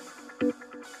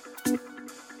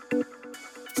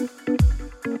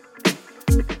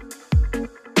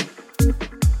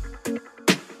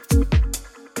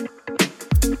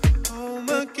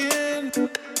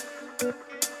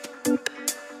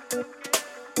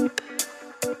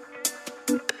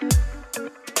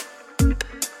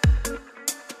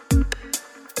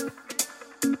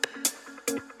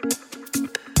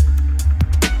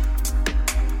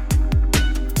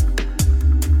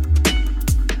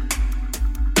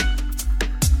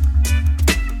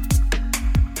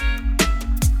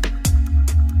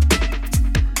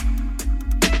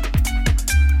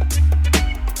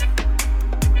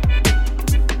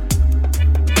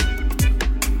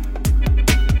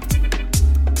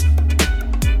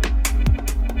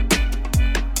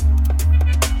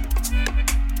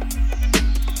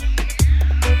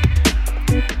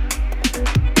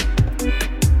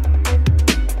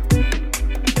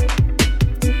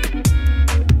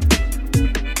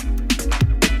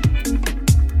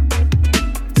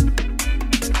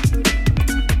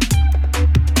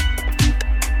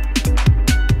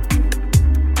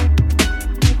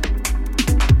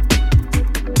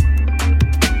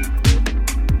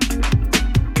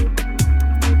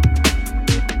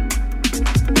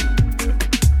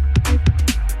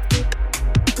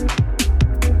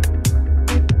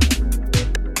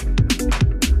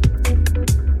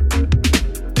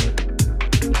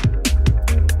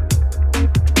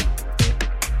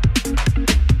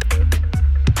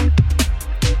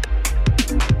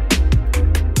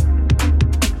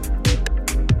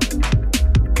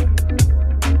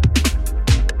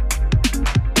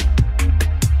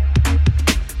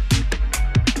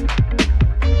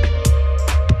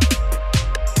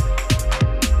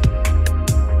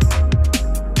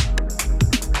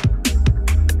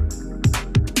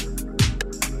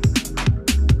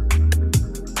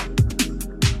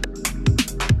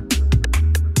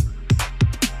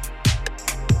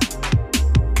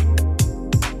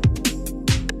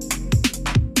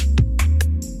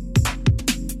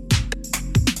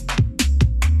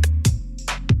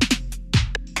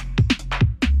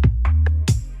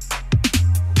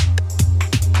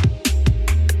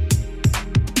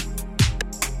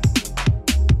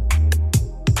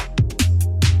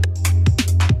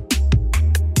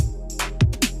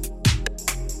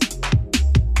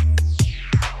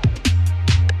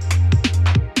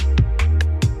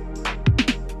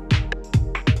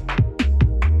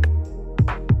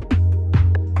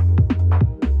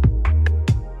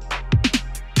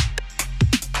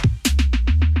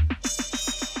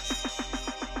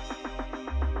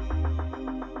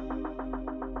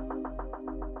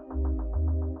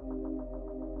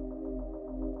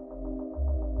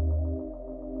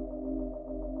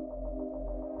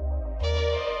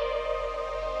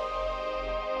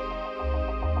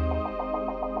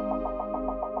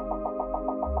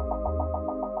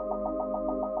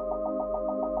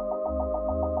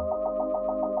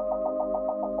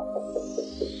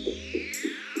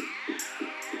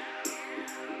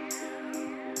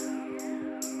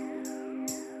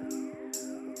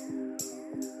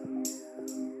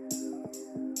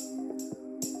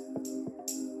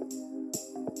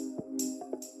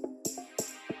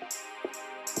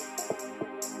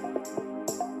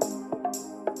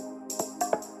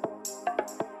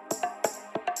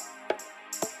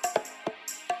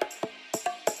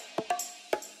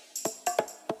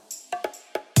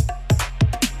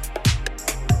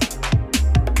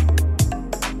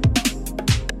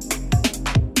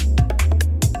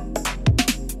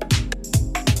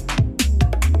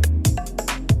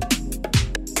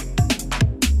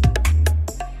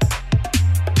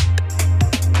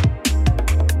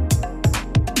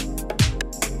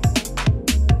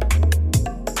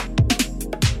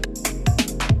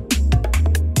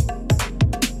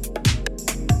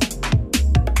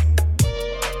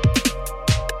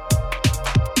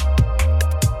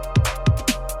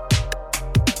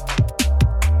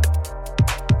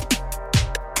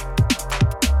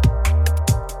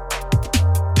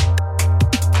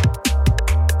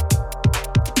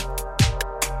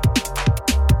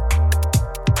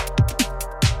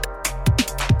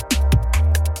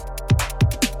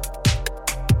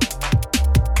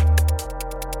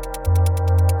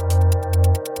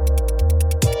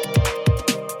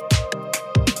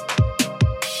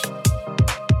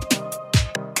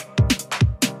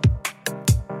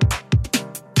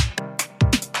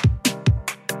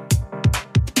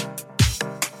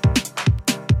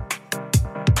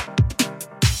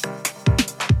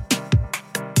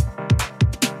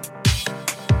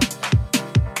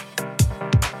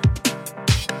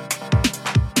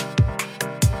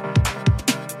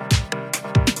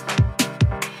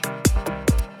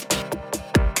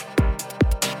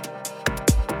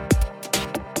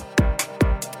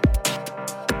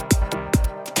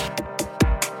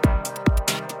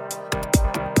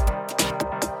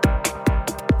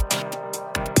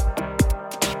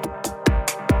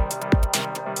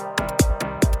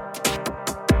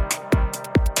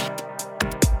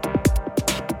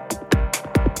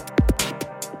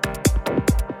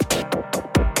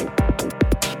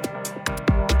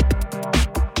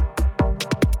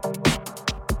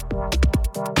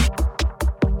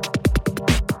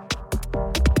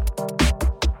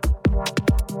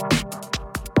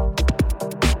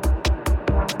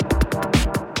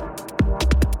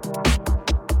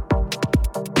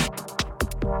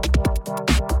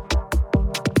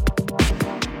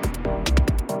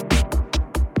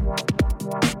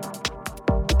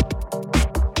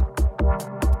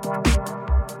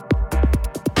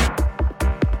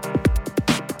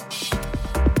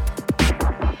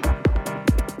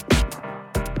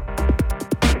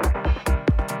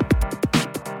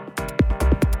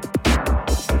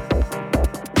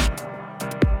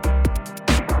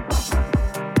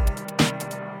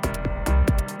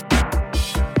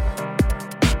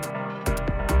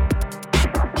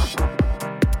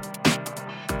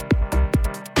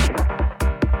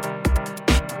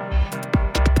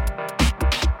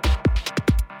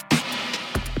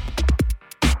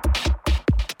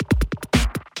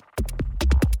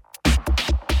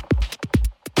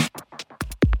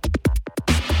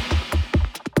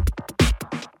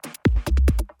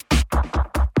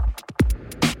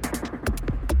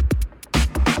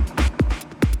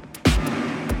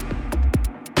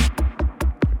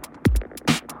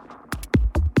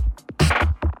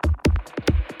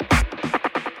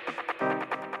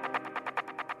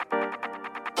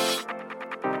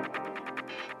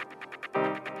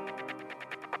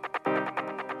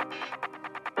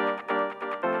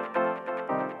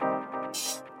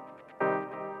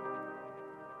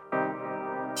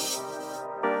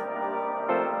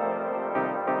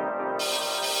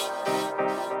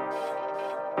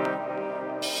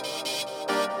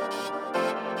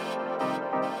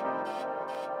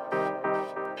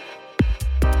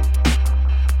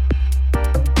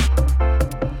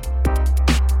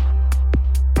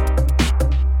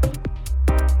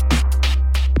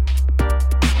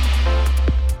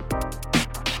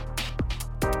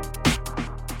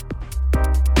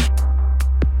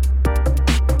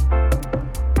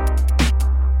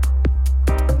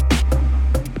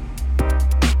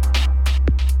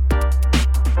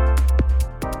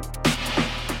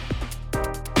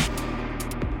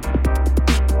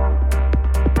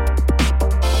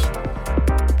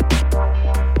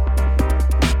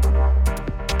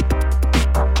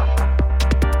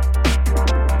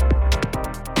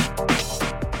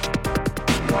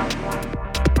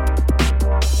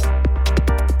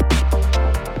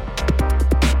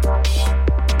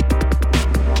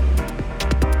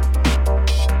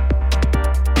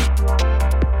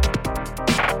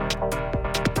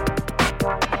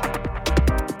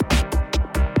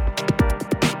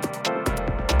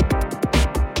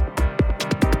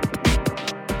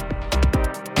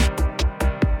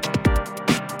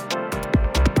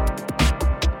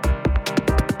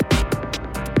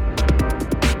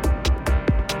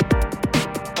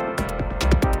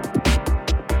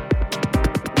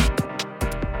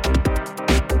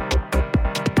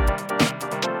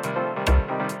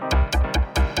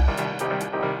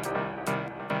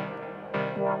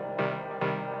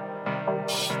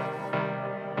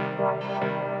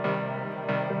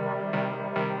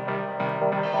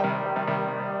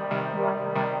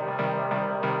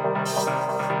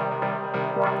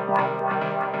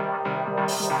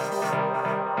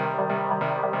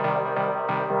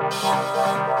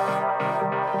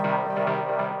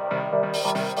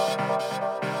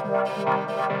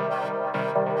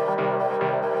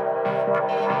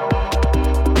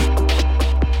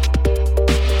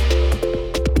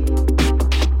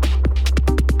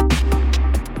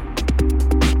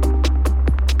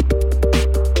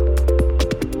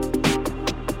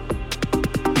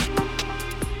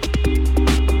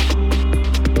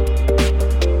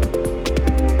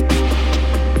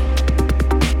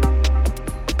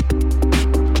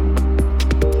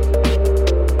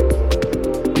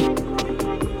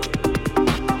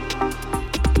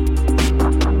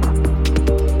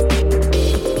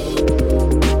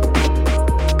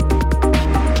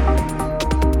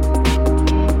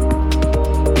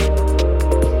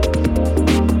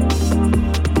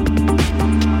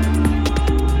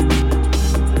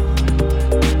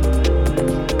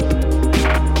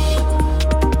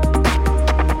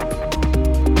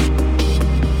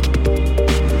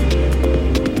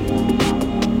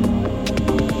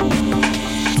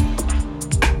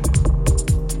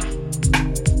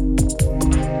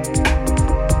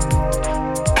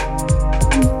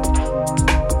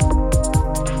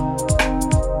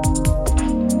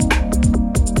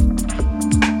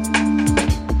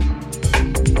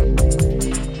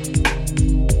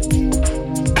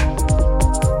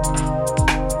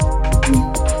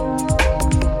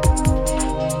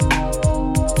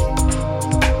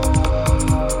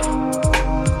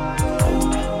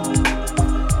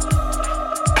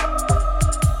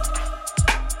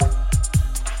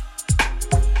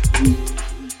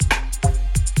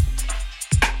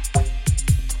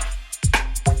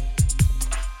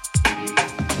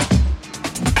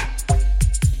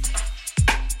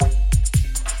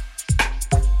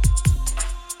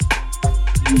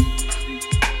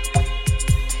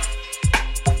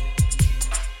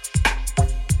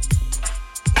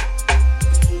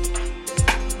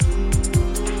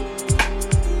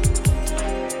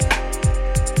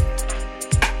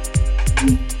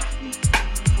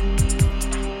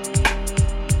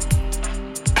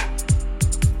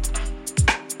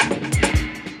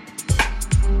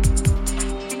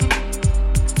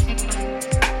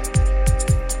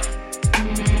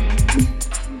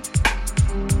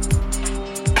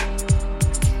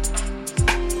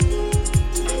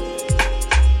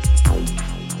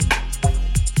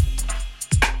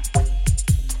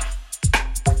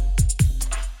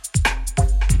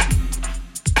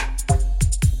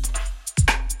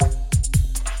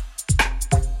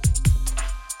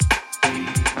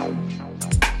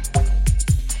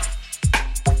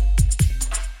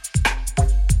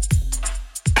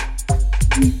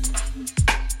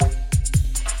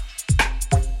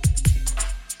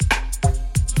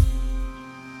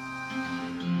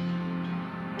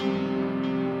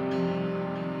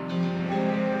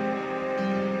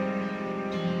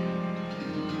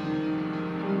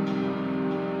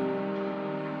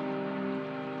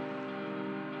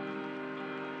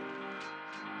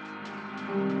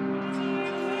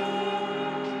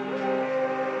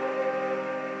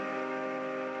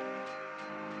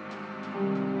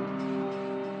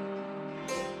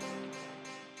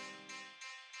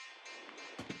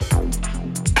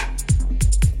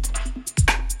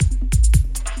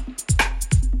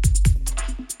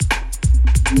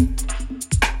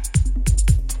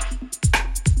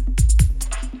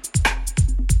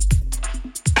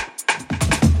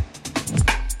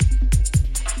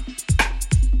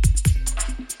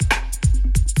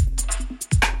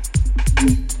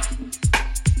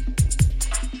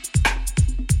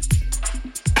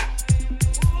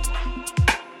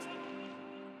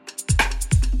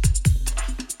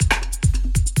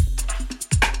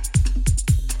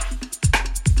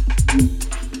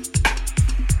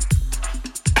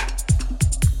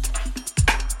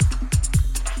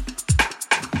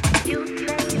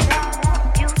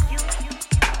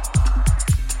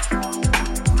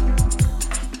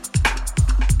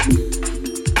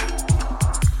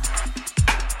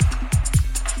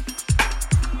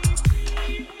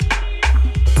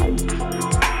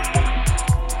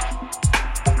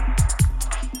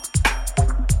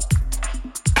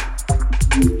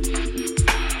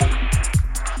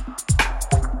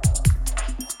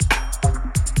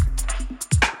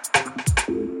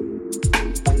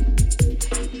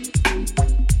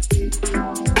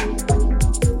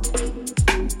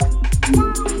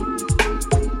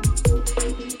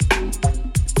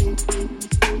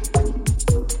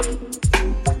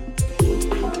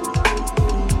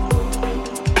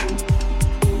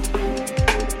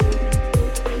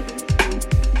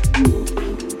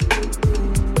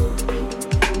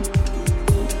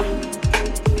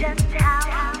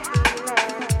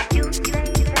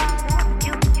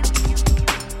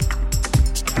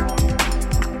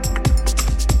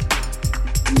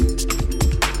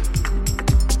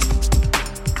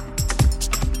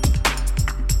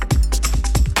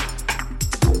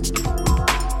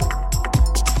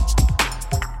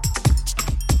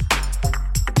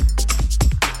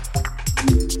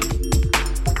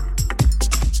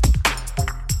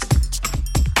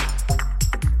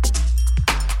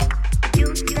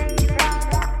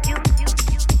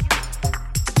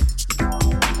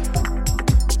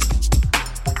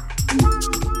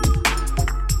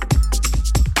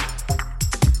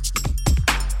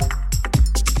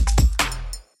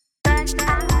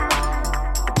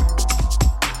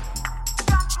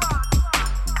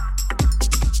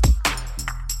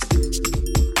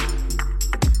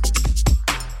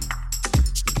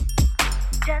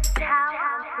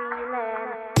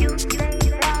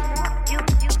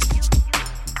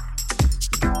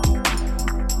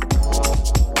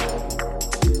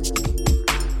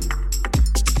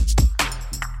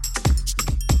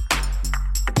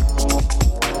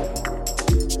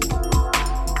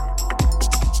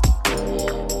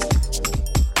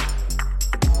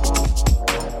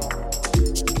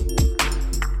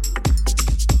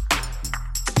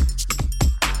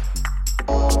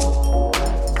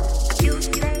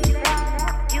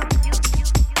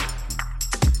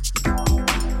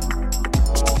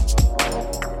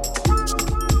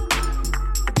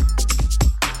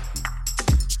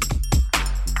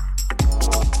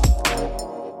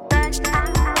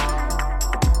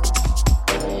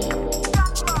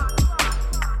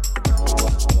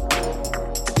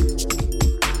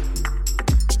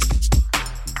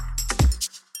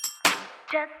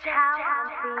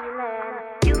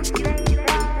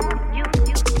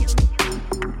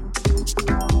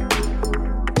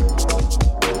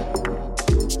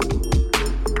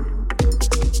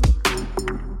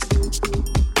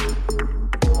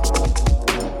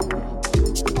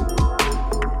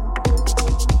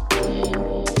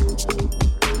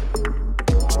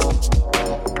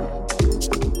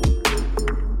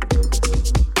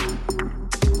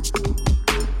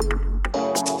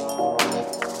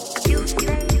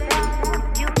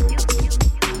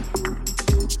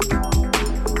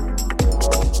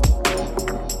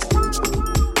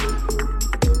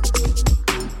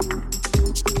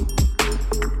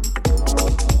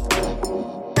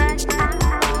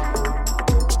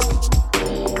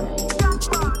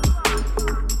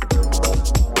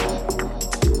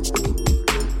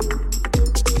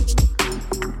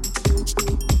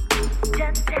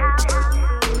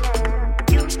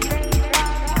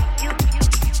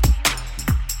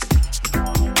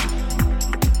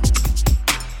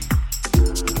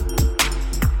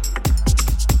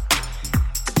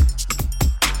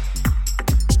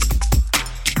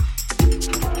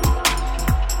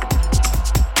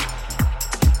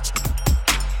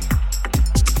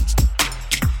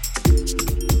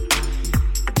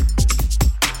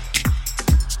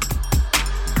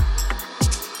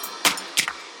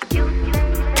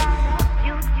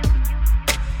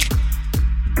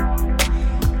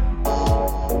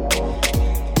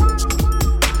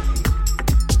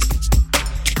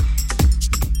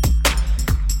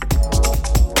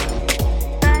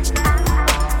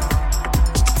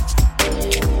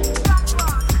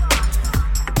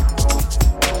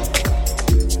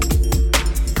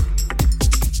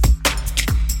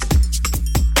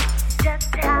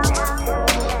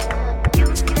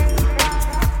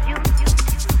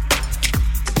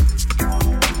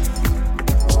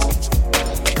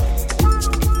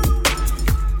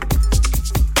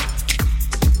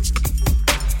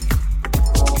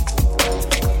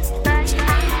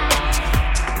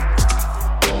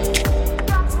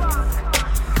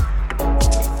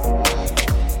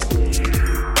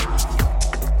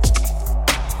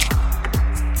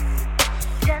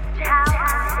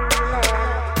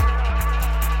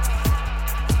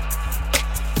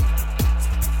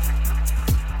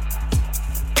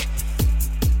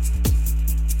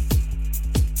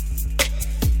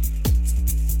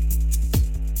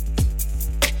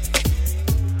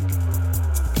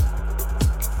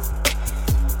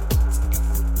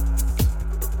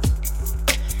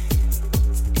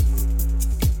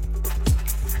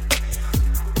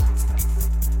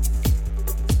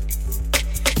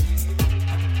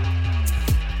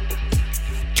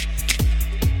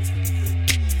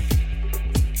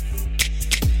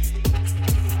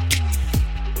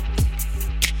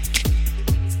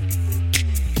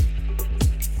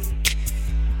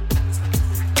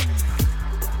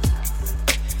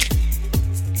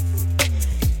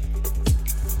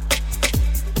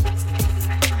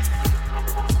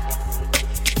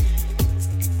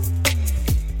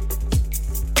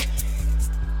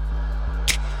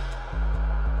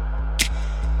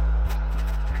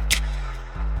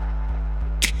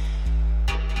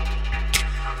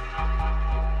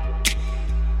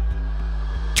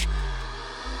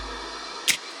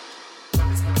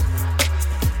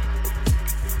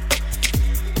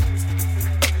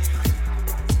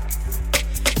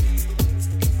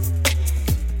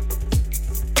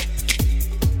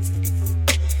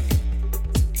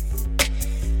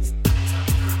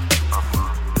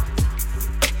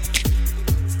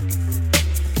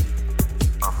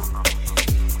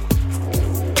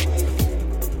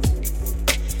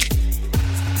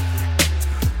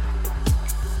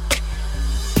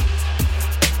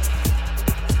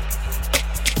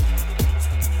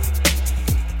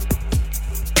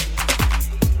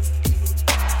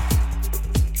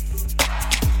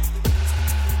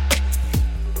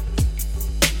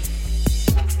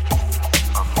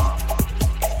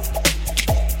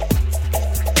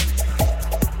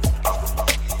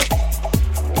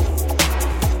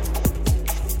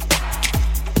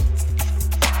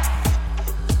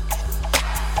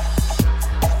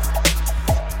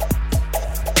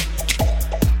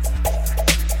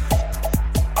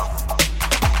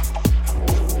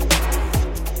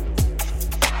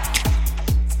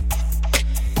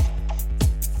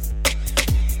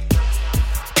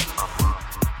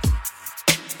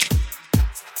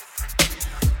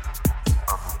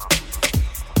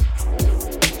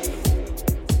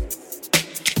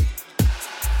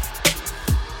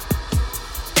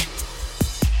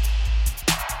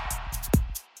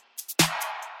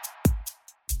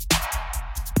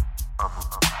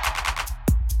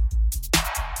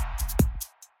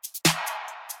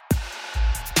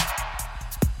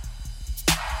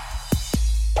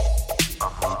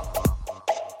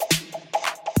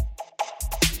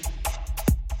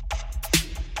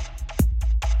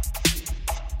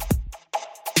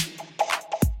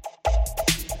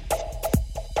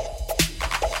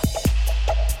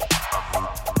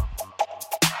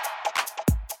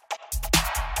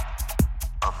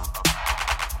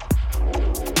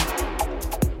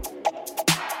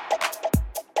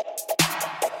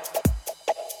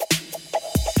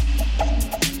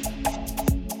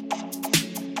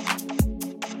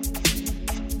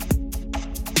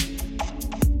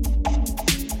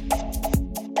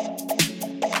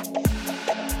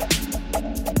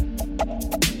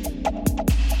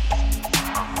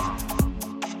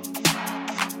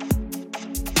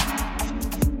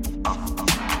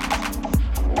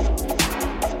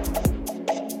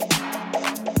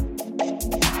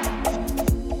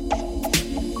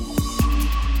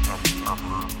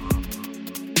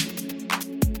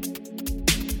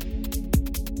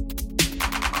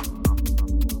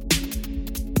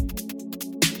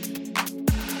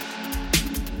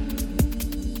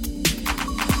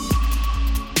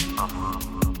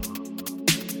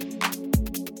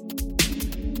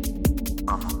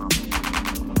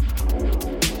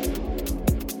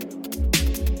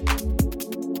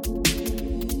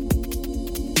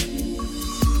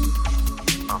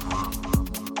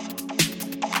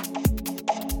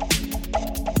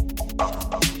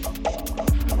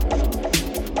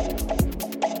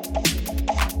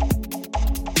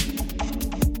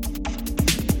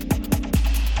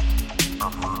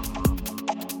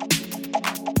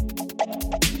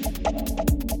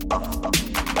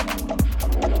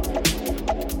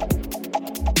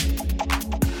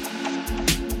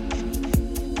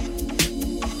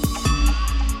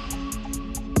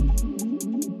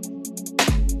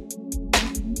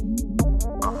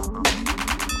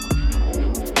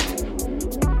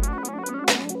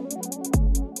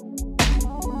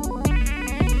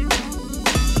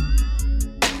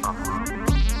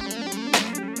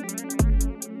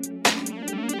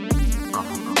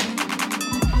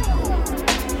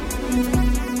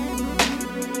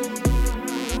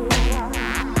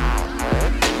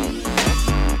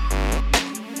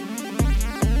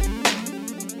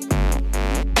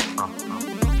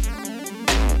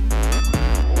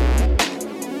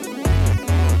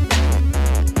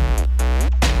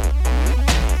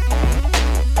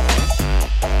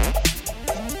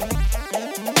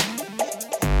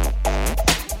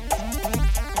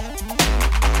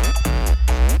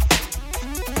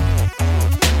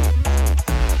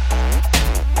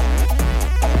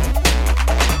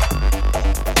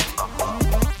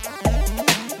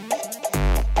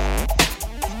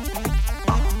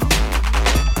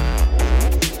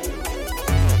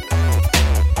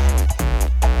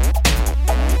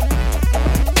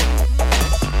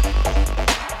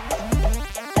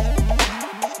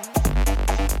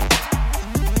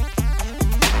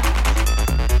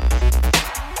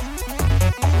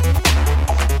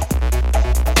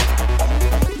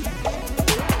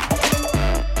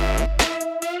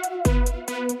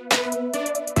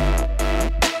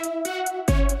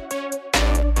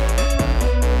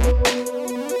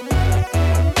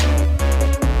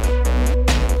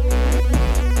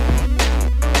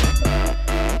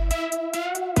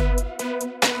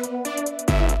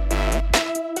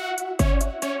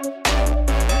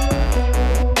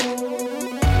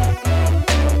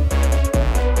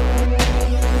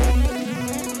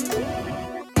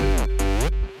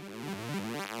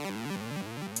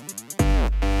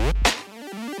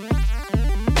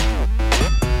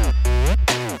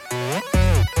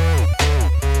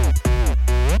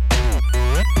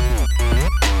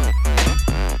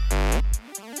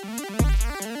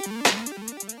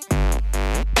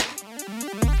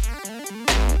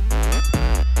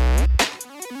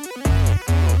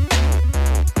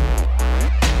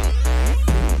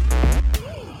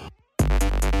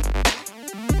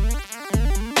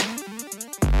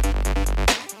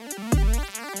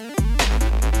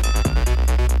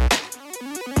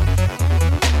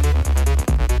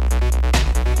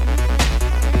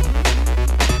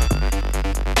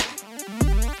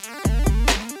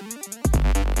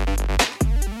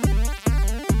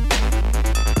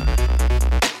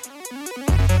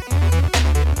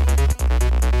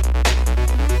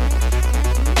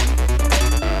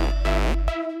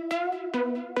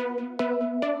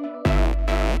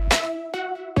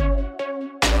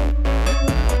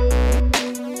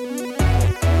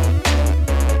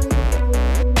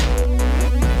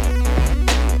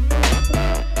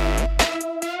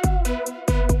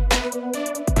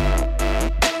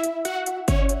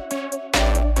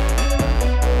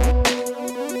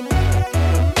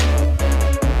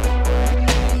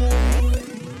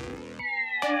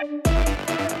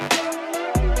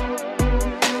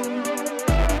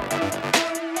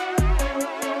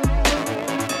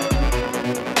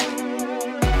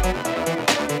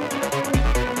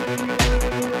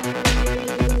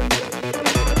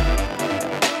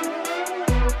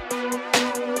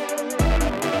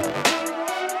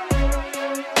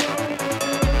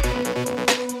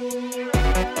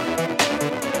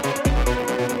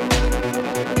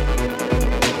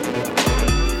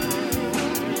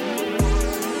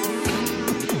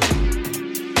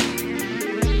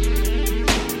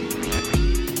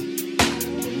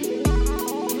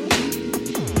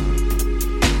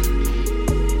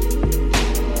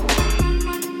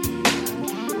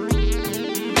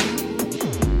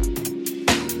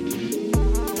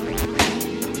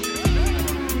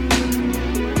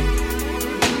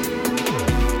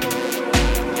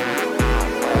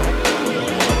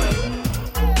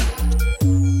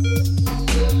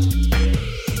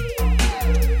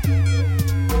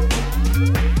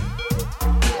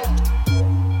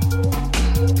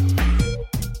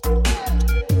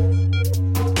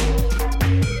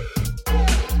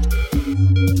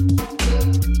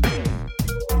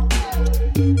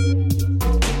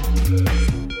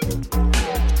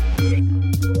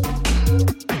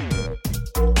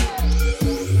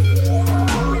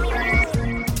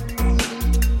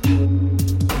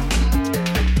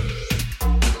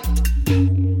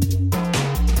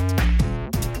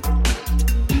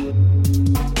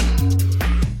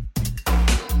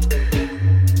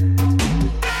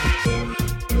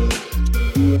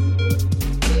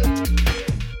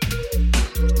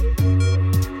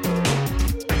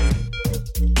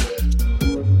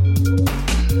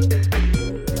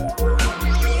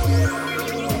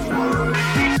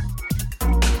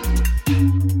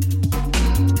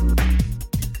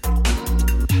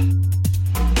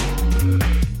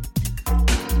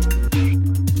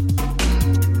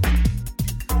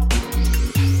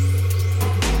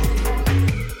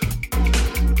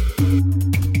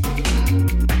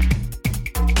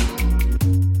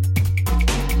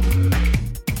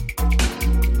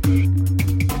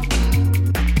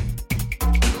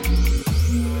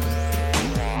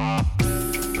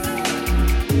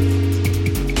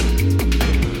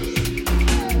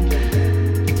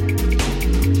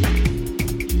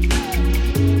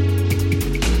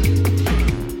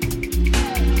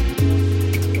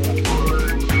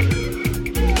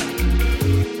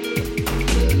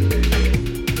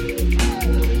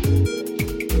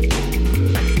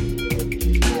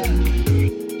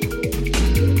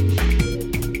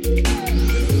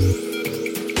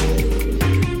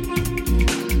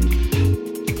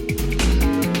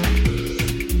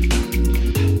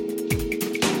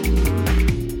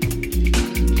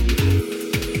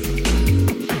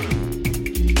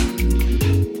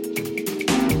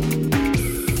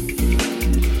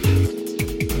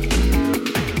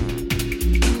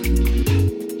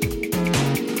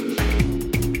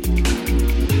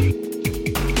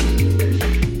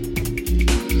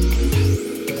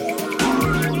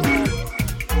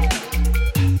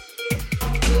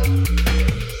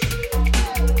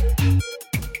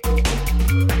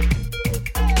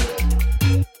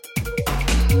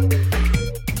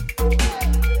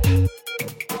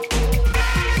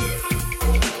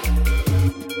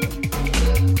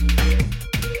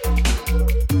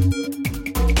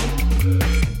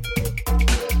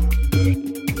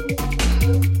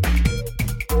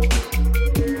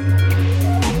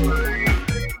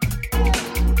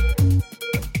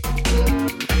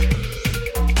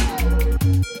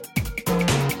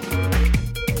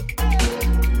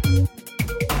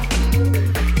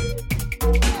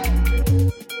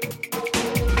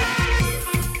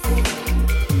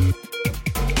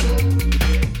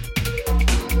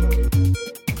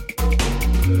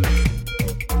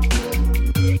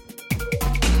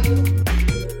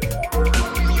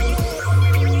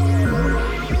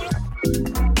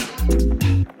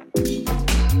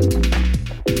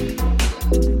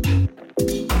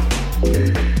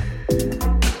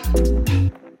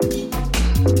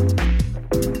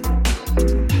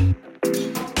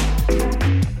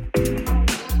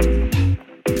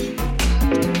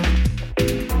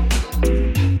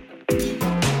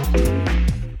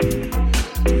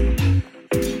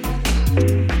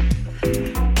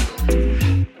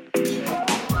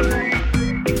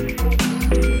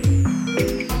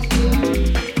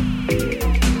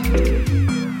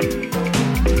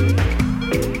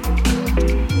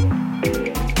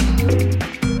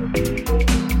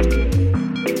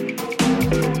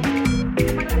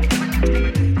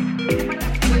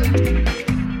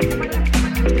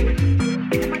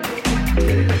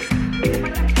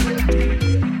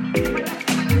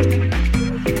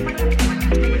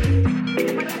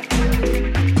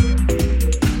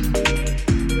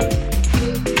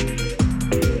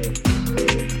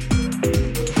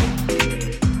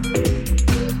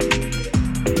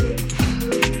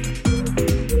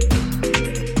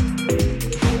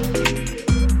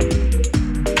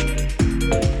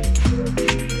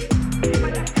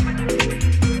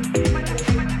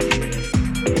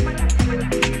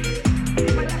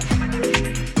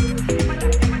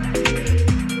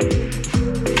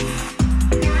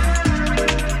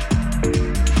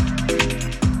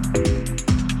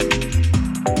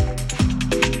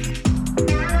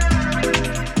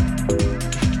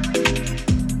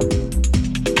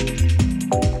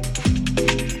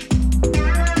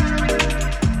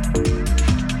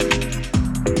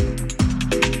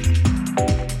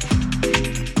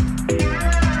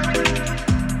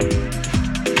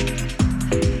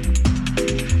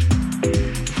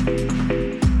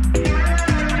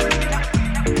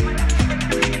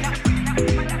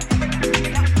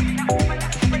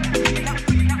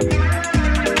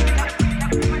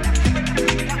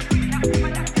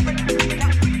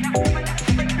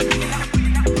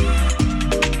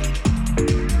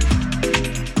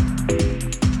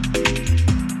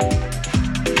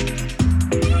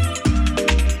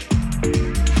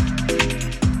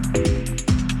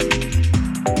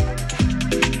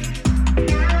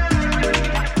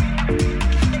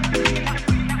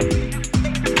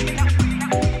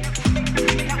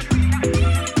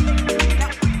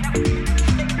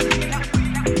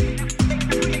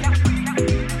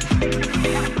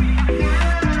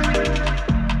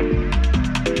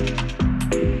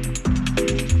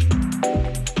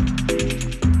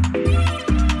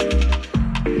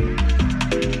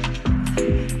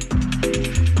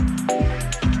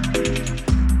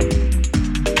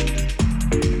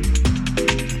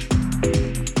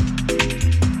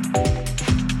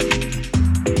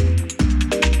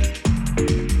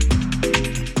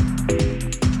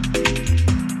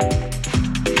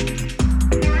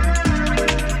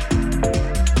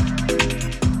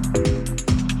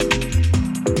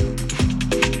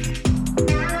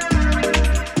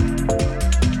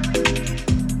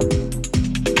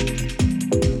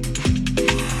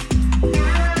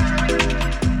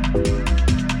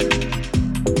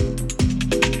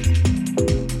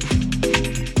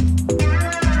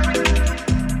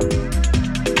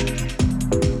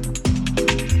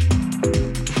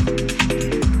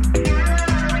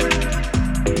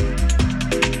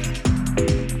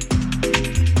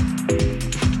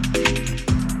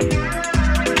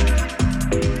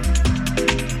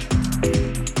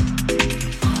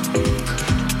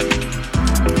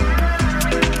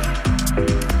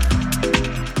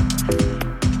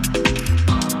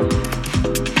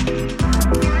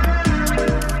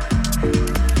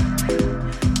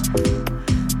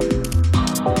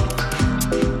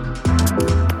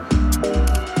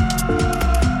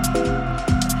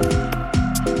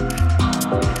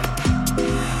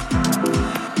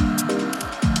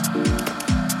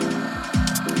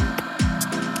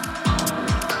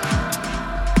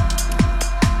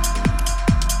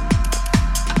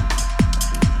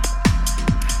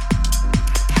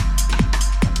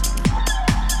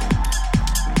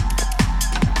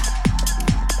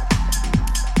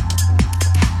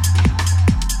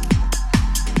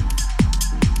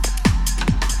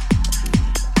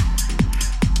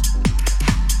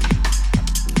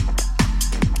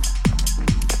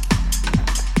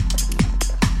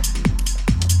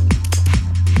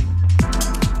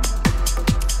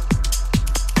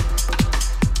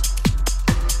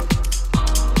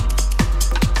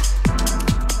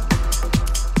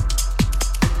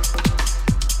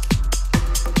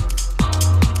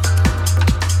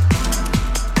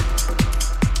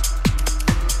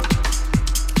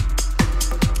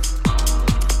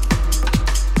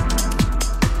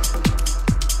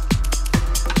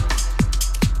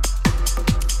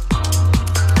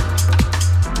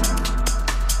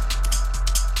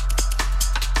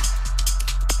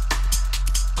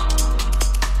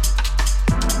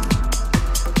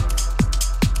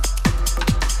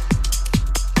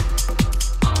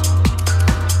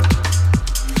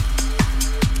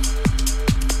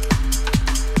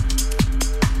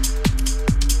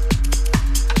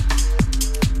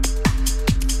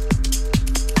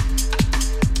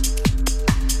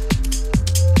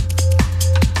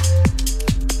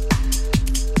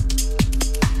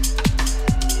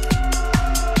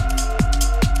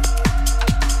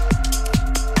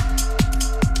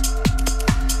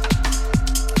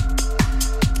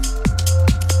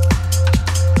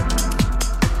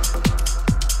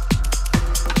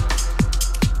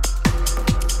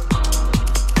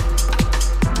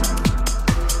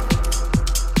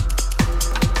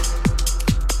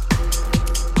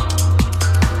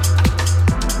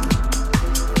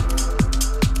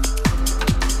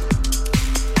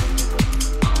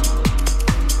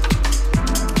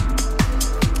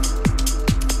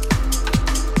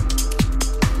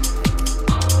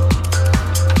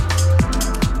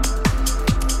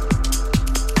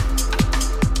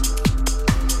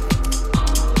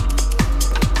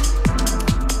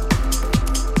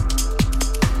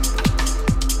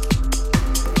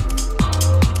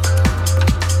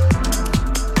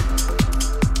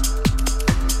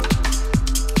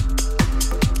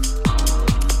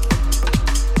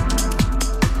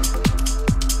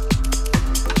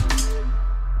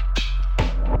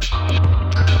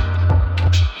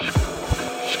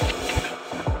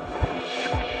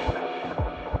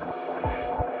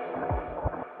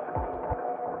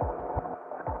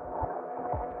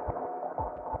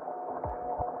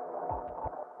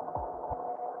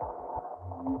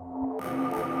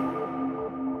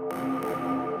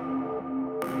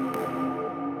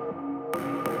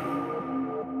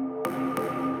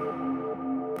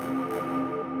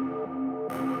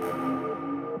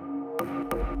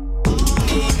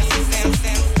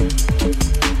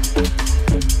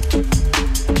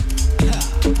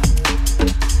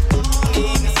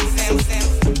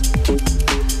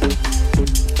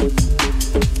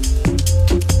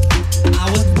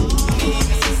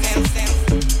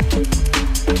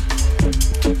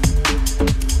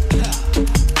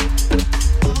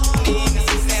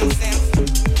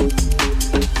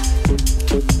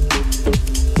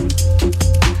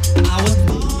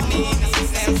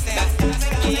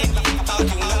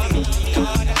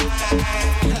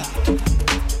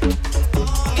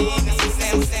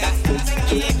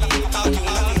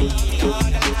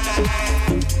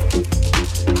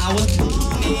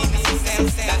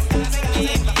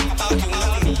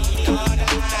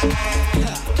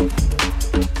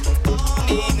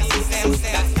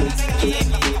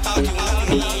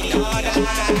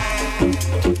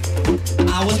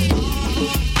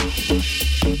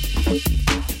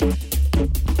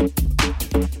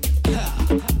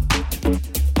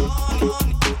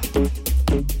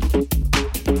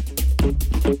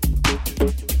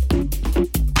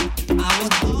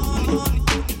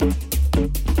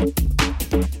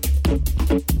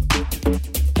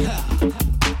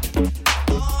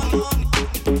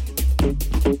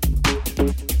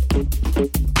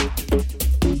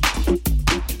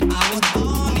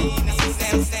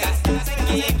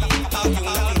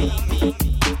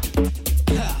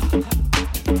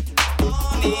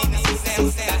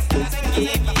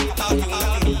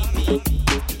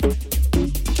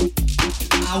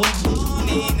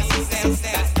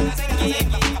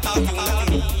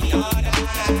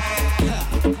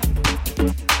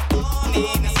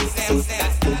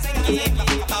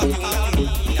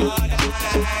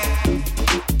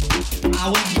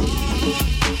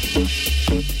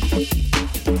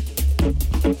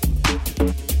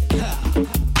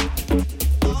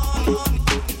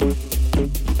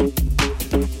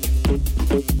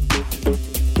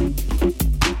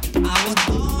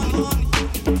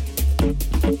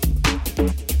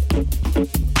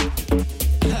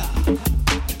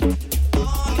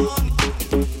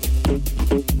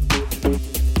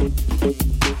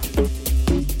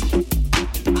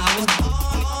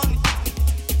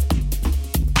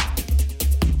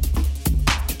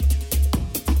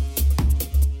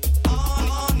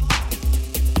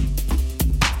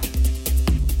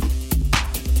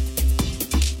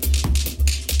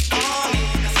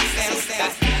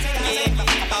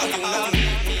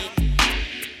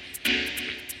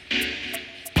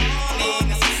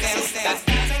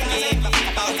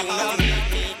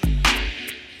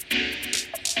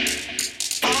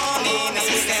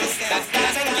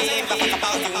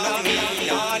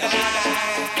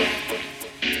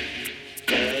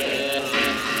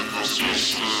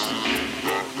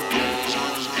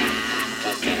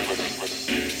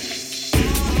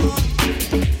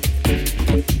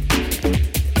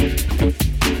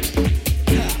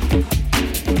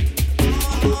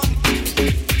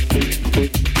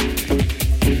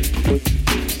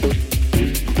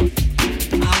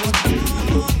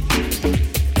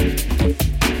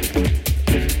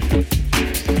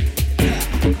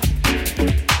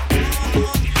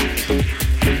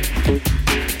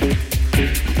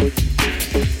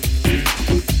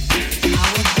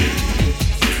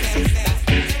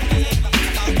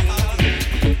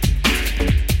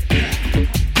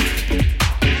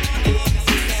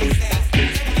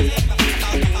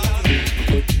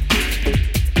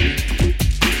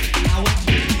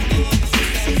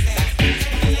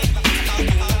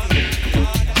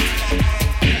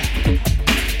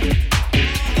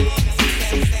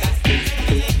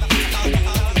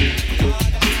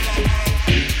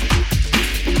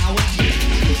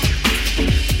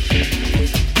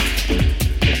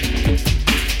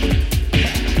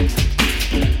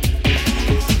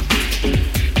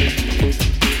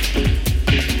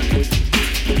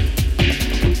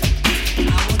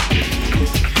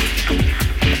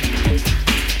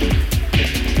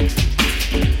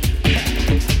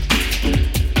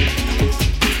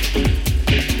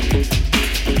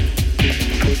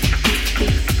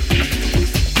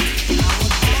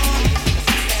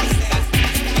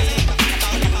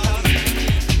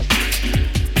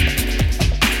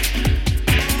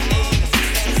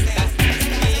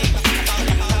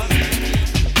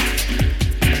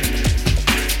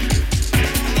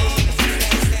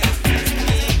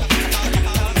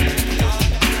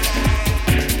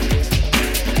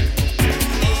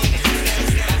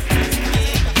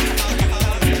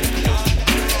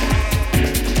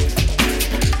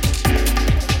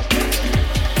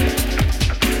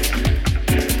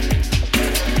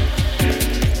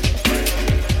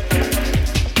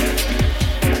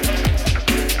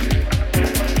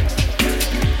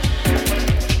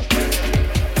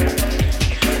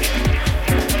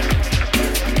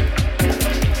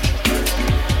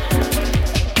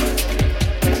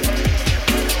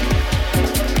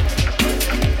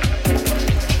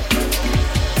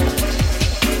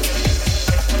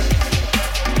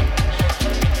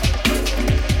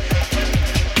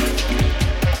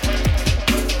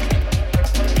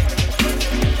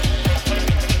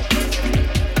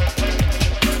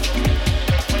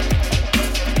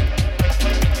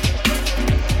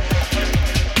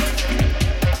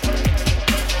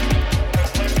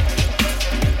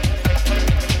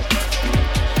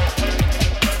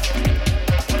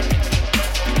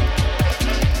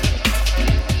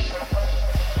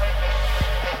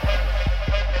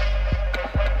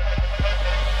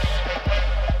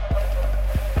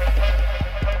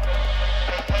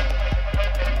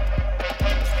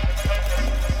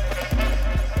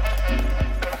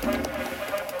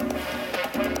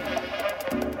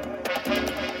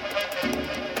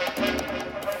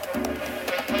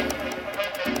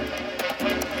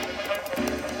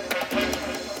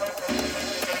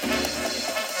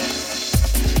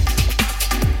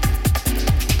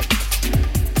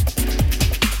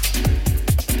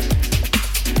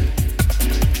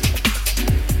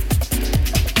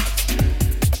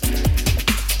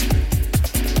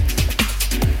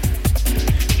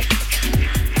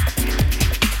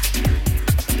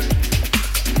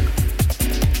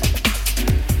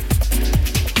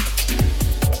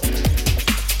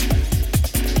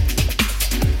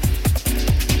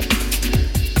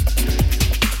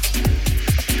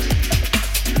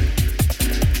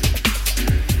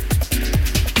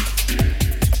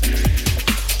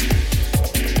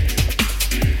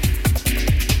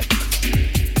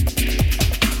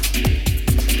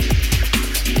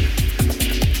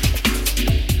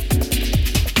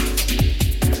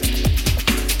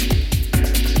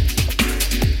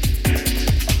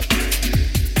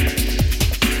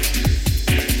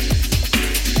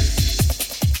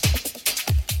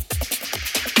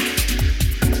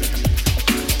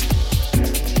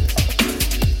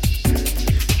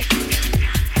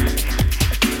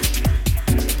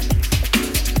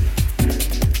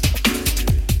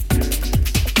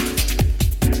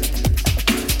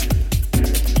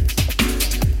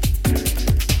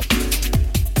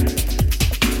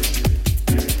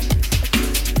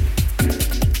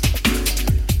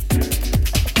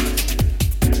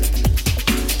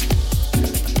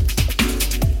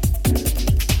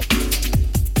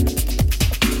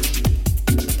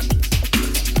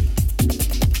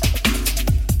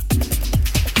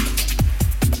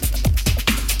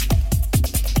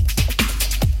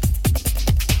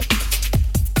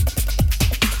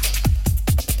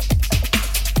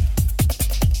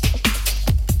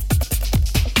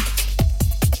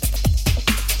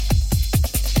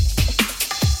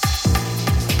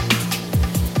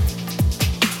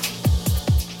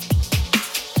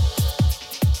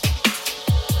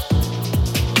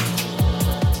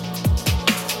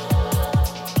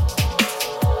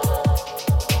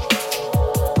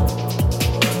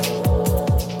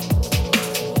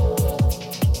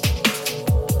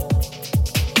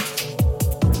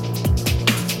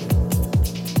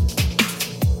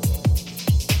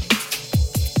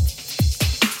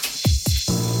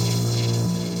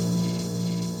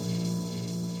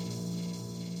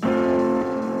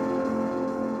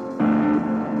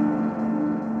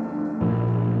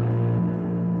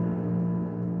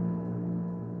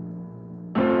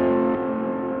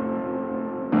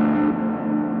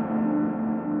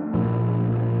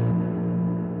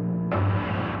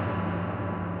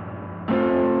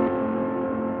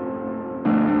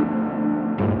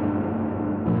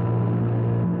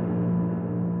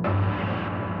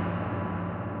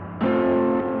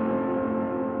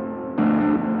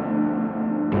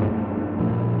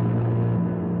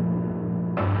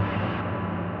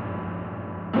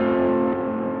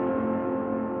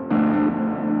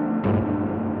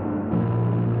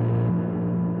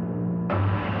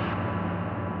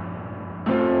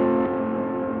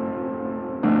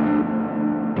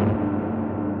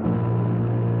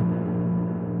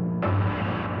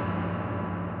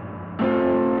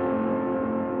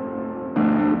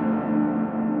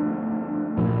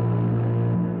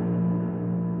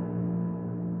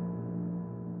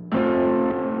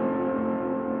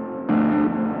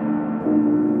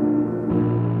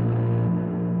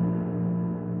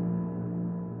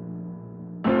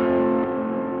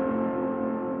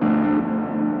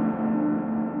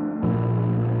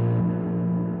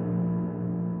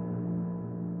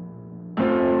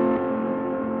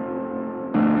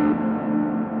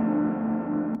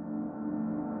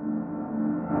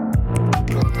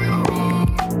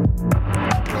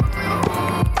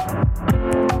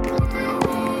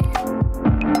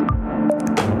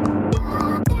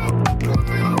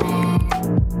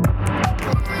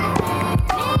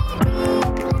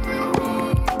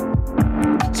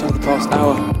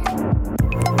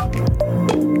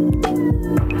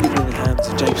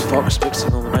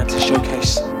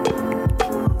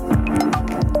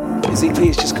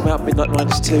 has just come out, Midnight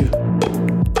Minus 2.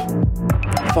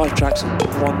 5 tracks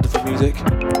of wonderful music.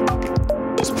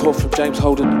 Support from James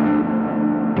Holden,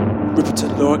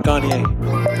 Ripperton, Laurent Garnier,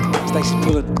 Stacey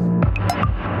Pullen,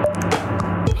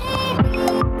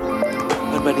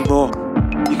 and many more.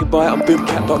 You can buy it on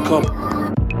boomcat.com,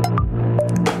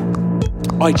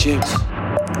 iTunes,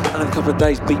 and in a couple of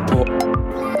days, Beatport.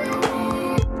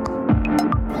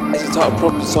 It's entitled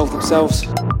Problems Solve Themselves. If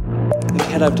you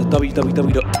head over to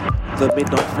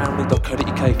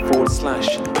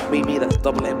www.themidnightfoundry.co.uk/Mimi, that's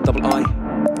MMI.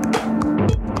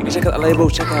 You can check out the label,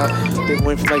 check out a bit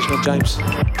more information on James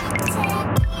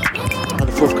and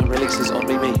the forthcoming releases on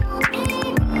Mimi.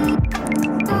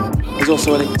 There's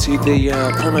also a link to the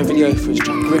promo video for his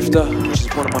track Grifter, which is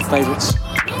one of my favourites.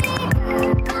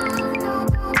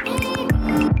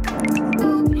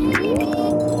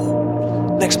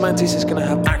 Next Mantis is going to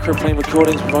have Acroplane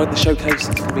recordings providing the showcase.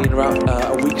 It's going to be in about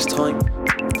a week's time.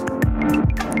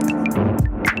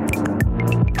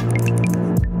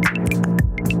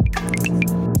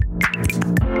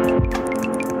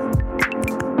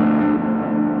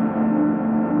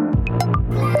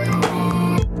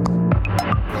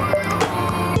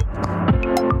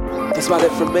 That's about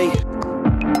it from me.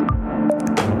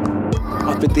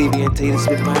 I've been DVNT, this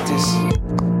has been Mantis.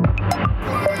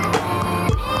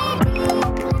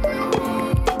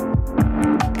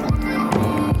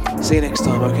 See you next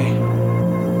time, okay?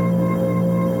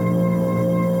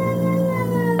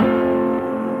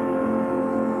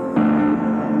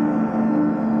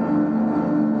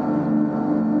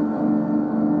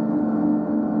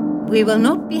 We will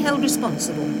not be held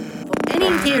responsible for any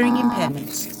hearing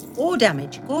impairments or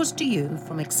damage caused to you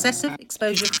from excessive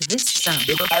exposure to this sound.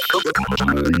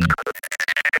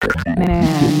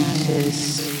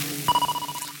 Mantis.